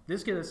 Yeah.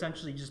 this could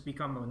essentially just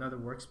become another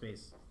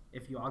workspace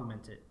if you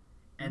augment it,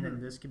 and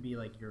then this could be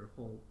like your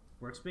whole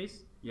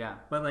workspace. Yeah.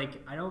 But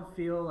like I don't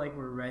feel like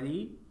we're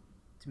ready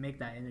to make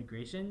that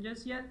integration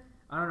just yet.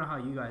 I don't know how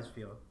you guys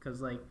feel,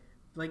 because like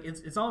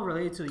it's all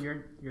related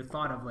to your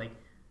thought of like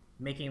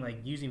making like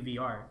using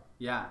VR.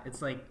 Yeah.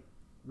 It's like,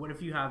 what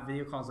if you have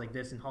video calls like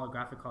this and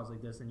holographic calls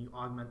like this, and you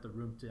augment the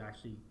room to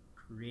actually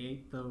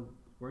create the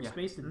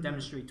workspace to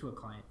demonstrate to a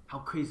client? How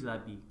crazy would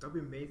that be? That'd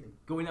be amazing.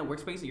 Go in that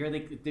workspace, you're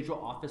like a digital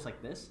office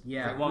like this. Yeah.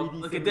 It's like, well, 3D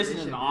look at this in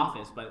an simulation,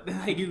 office, but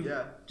like You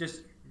Yeah.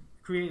 just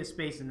create a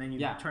space and then you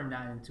Yeah. turn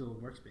that into a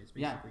workspace,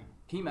 basically. Yeah.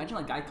 Can you imagine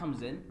like guy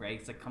comes in, right?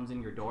 It's like comes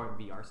in your door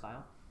in VR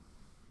style.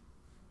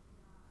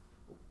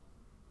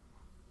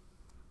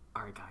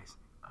 All right, guys.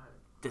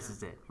 This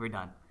is it. We're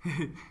done.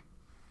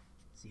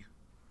 See ya.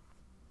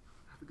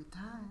 Have a good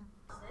time.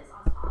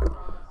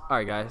 All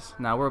right, guys.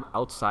 Now we're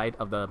outside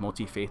of the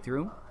multi-faith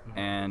room,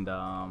 and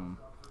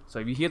so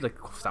if you hear the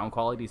sound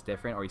quality is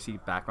different or you see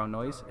background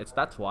noise,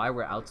 that's why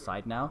we're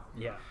outside now.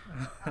 Yeah.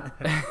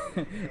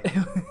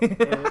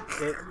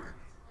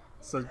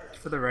 So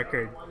for the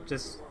record,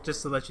 just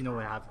to let you know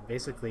what happened.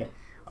 Basically,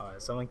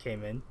 someone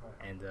came in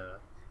and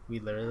we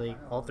literally,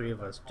 all three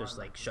of us, just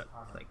like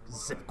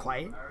zip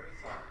quiet,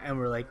 and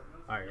we're like,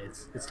 all right,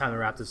 it's time to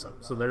wrap this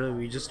up. So literally,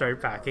 we just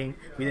started packing.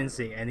 We didn't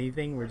say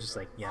anything. We're just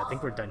like, yeah, I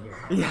think we're done here.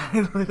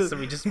 Yeah. So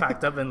we just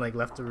packed up and like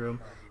left the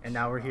room, and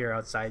now we're here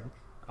outside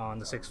on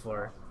the 6th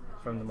floor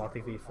from the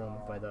multi-faith room.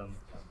 But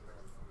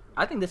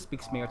I think this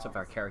speaks merits of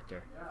our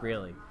character,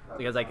 really,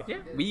 because like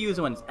we use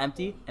it when it's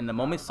empty, and the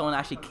moment someone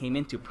actually came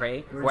in to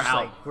pray, we're just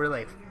out. Like, we're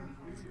like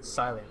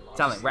silent.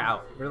 Silent. We're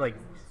out. We're like,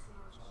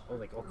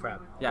 oh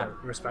crap. Yeah.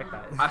 Respect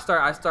that.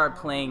 I start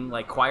playing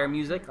like choir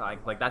music.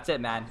 Like that's it,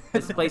 man.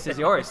 This place is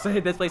yours.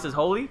 This place is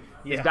holy.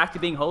 Yeah. It's back to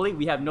being holy.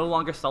 We have no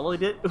longer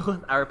sullied it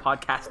with our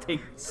podcasting.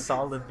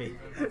 Solid bait.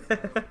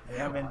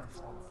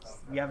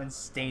 we haven't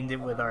stained it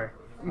with our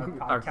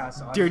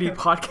podcast Our dirty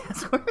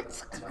podcast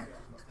words.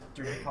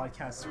 dirty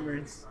podcast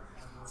words.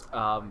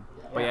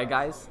 But yeah,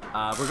 guys,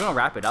 we're gonna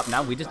wrap it up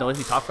now. We just noticed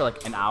we talked for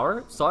like an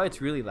hour. Sorry,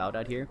 it's really loud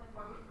out here,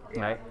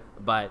 right?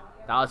 But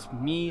that was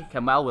me,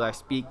 Kamal, with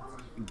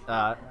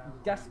our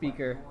guest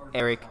speaker,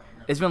 Eric.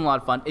 It's been a lot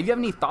of fun. If you have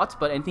any thoughts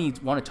about anything you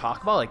want to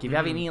talk about, like if you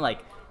have any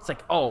like, it's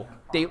like, oh,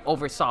 they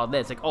oversaw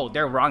this, like, oh,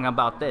 they're wrong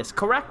about this,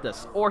 correct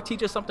us, or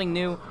teach us something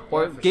new,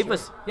 or give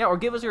us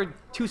your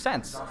 2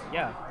 cents.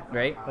 Yeah.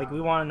 Right? Like,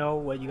 we want to know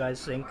what you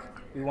guys think.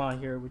 We want to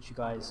hear what you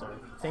guys are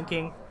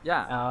thinking.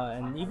 Yeah.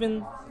 And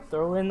even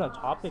throw in a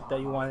topic that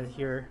you want to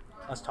hear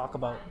us talk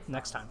about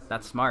next time.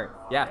 That's smart.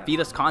 Yeah, feed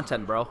us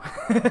content, bro.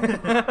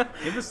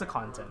 Give us the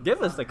content.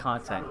 Give us the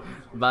content.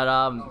 But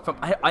from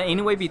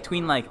anyway,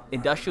 between like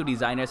industrial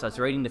designers that's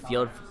right in the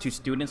field to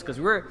students, because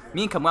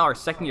me and Kamal are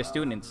second-year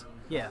students.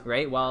 Yeah.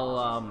 Right.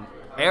 While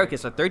Eric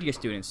is a third-year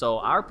student, so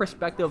our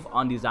perspective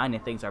on design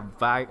and things are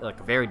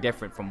very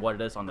different from what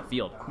it is on the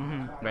field.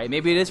 Mm-hmm. Right.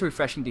 Maybe it is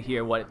refreshing to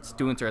hear what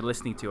students are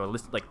listening to or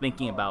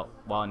thinking about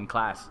while in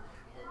class,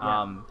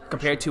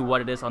 compared to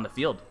what it is on the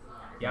field.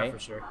 Yeah, right? for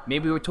sure.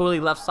 Maybe we're totally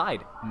left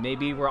side.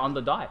 Maybe we're on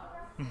the dot.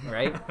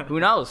 Right.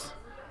 Who knows?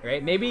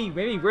 Right. Maybe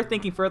we're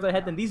thinking further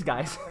ahead than these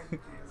guys.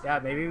 Yeah.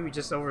 Maybe we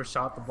just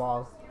overshot the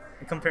ball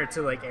compared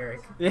to like Eric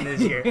in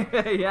this year.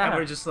 Yeah. And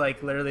we're just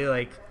like literally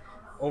like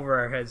over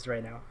our heads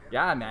right now.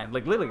 Yeah, man.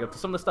 Like literally,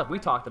 some of the stuff we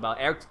talked about,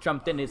 Eric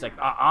jumped in. He's like,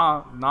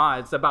 nah,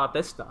 it's about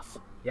this stuff.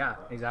 Yeah,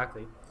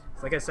 exactly.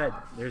 It's like I said,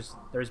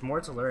 there's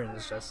more to learn.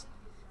 It's just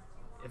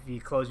if you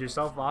close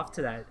yourself off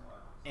to that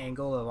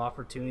angle of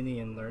opportunity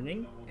and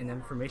learning and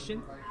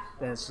information,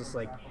 then it's just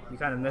like you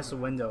kind of miss a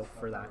window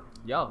for that.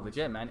 Yo,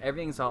 legit, man.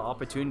 Everything's an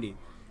opportunity.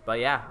 But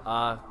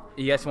yeah,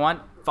 you guys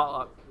want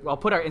follow? I'll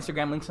put our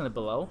Instagram links in the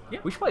below. Yeah.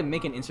 We should probably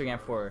make an Instagram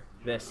for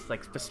this,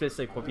 like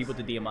specific for people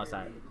to DM us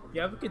at.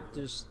 Yeah, we could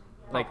just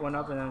Like- pop one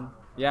up and then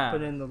Yeah.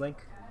 put in the link.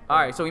 All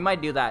right, so we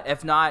might do that.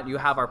 If not, you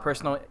have our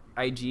personal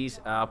IGs.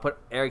 I'll put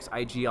Eric's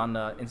IG on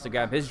the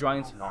Instagram. His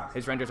drawings,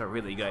 his renders are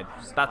really good.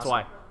 That's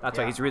why. That's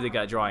why Yeah. he's really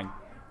good at drawing.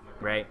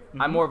 Right.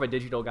 I'm more of a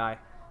digital guy.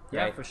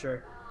 Yeah, Right? for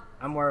sure.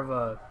 I'm more of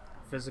a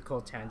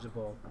physical,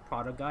 tangible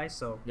product guy,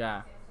 so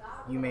Yeah.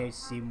 you may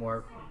see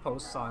more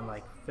posts on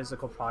like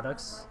physical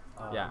products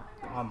Yeah.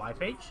 on my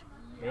page.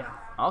 But yeah.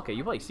 Okay,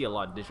 you probably see a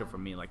lot of digital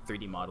from me, like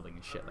 3D modeling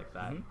and shit like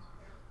that.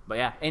 But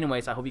yeah,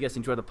 anyways, I hope you guys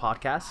enjoy the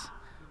podcast.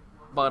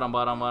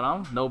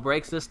 No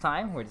breaks this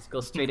time. We're just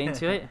go straight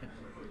into it.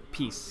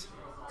 Peace.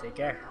 Take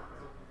care.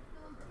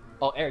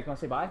 Oh, Eric, you want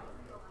to say bye?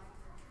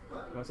 You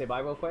want to say bye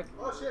real quick?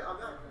 Oh shit, I'm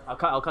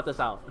back. I'll cut this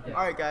out. All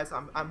right, guys,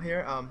 I'm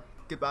here.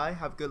 Goodbye.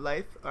 Have a good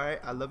life. All right,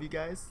 I love you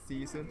guys. See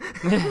you soon.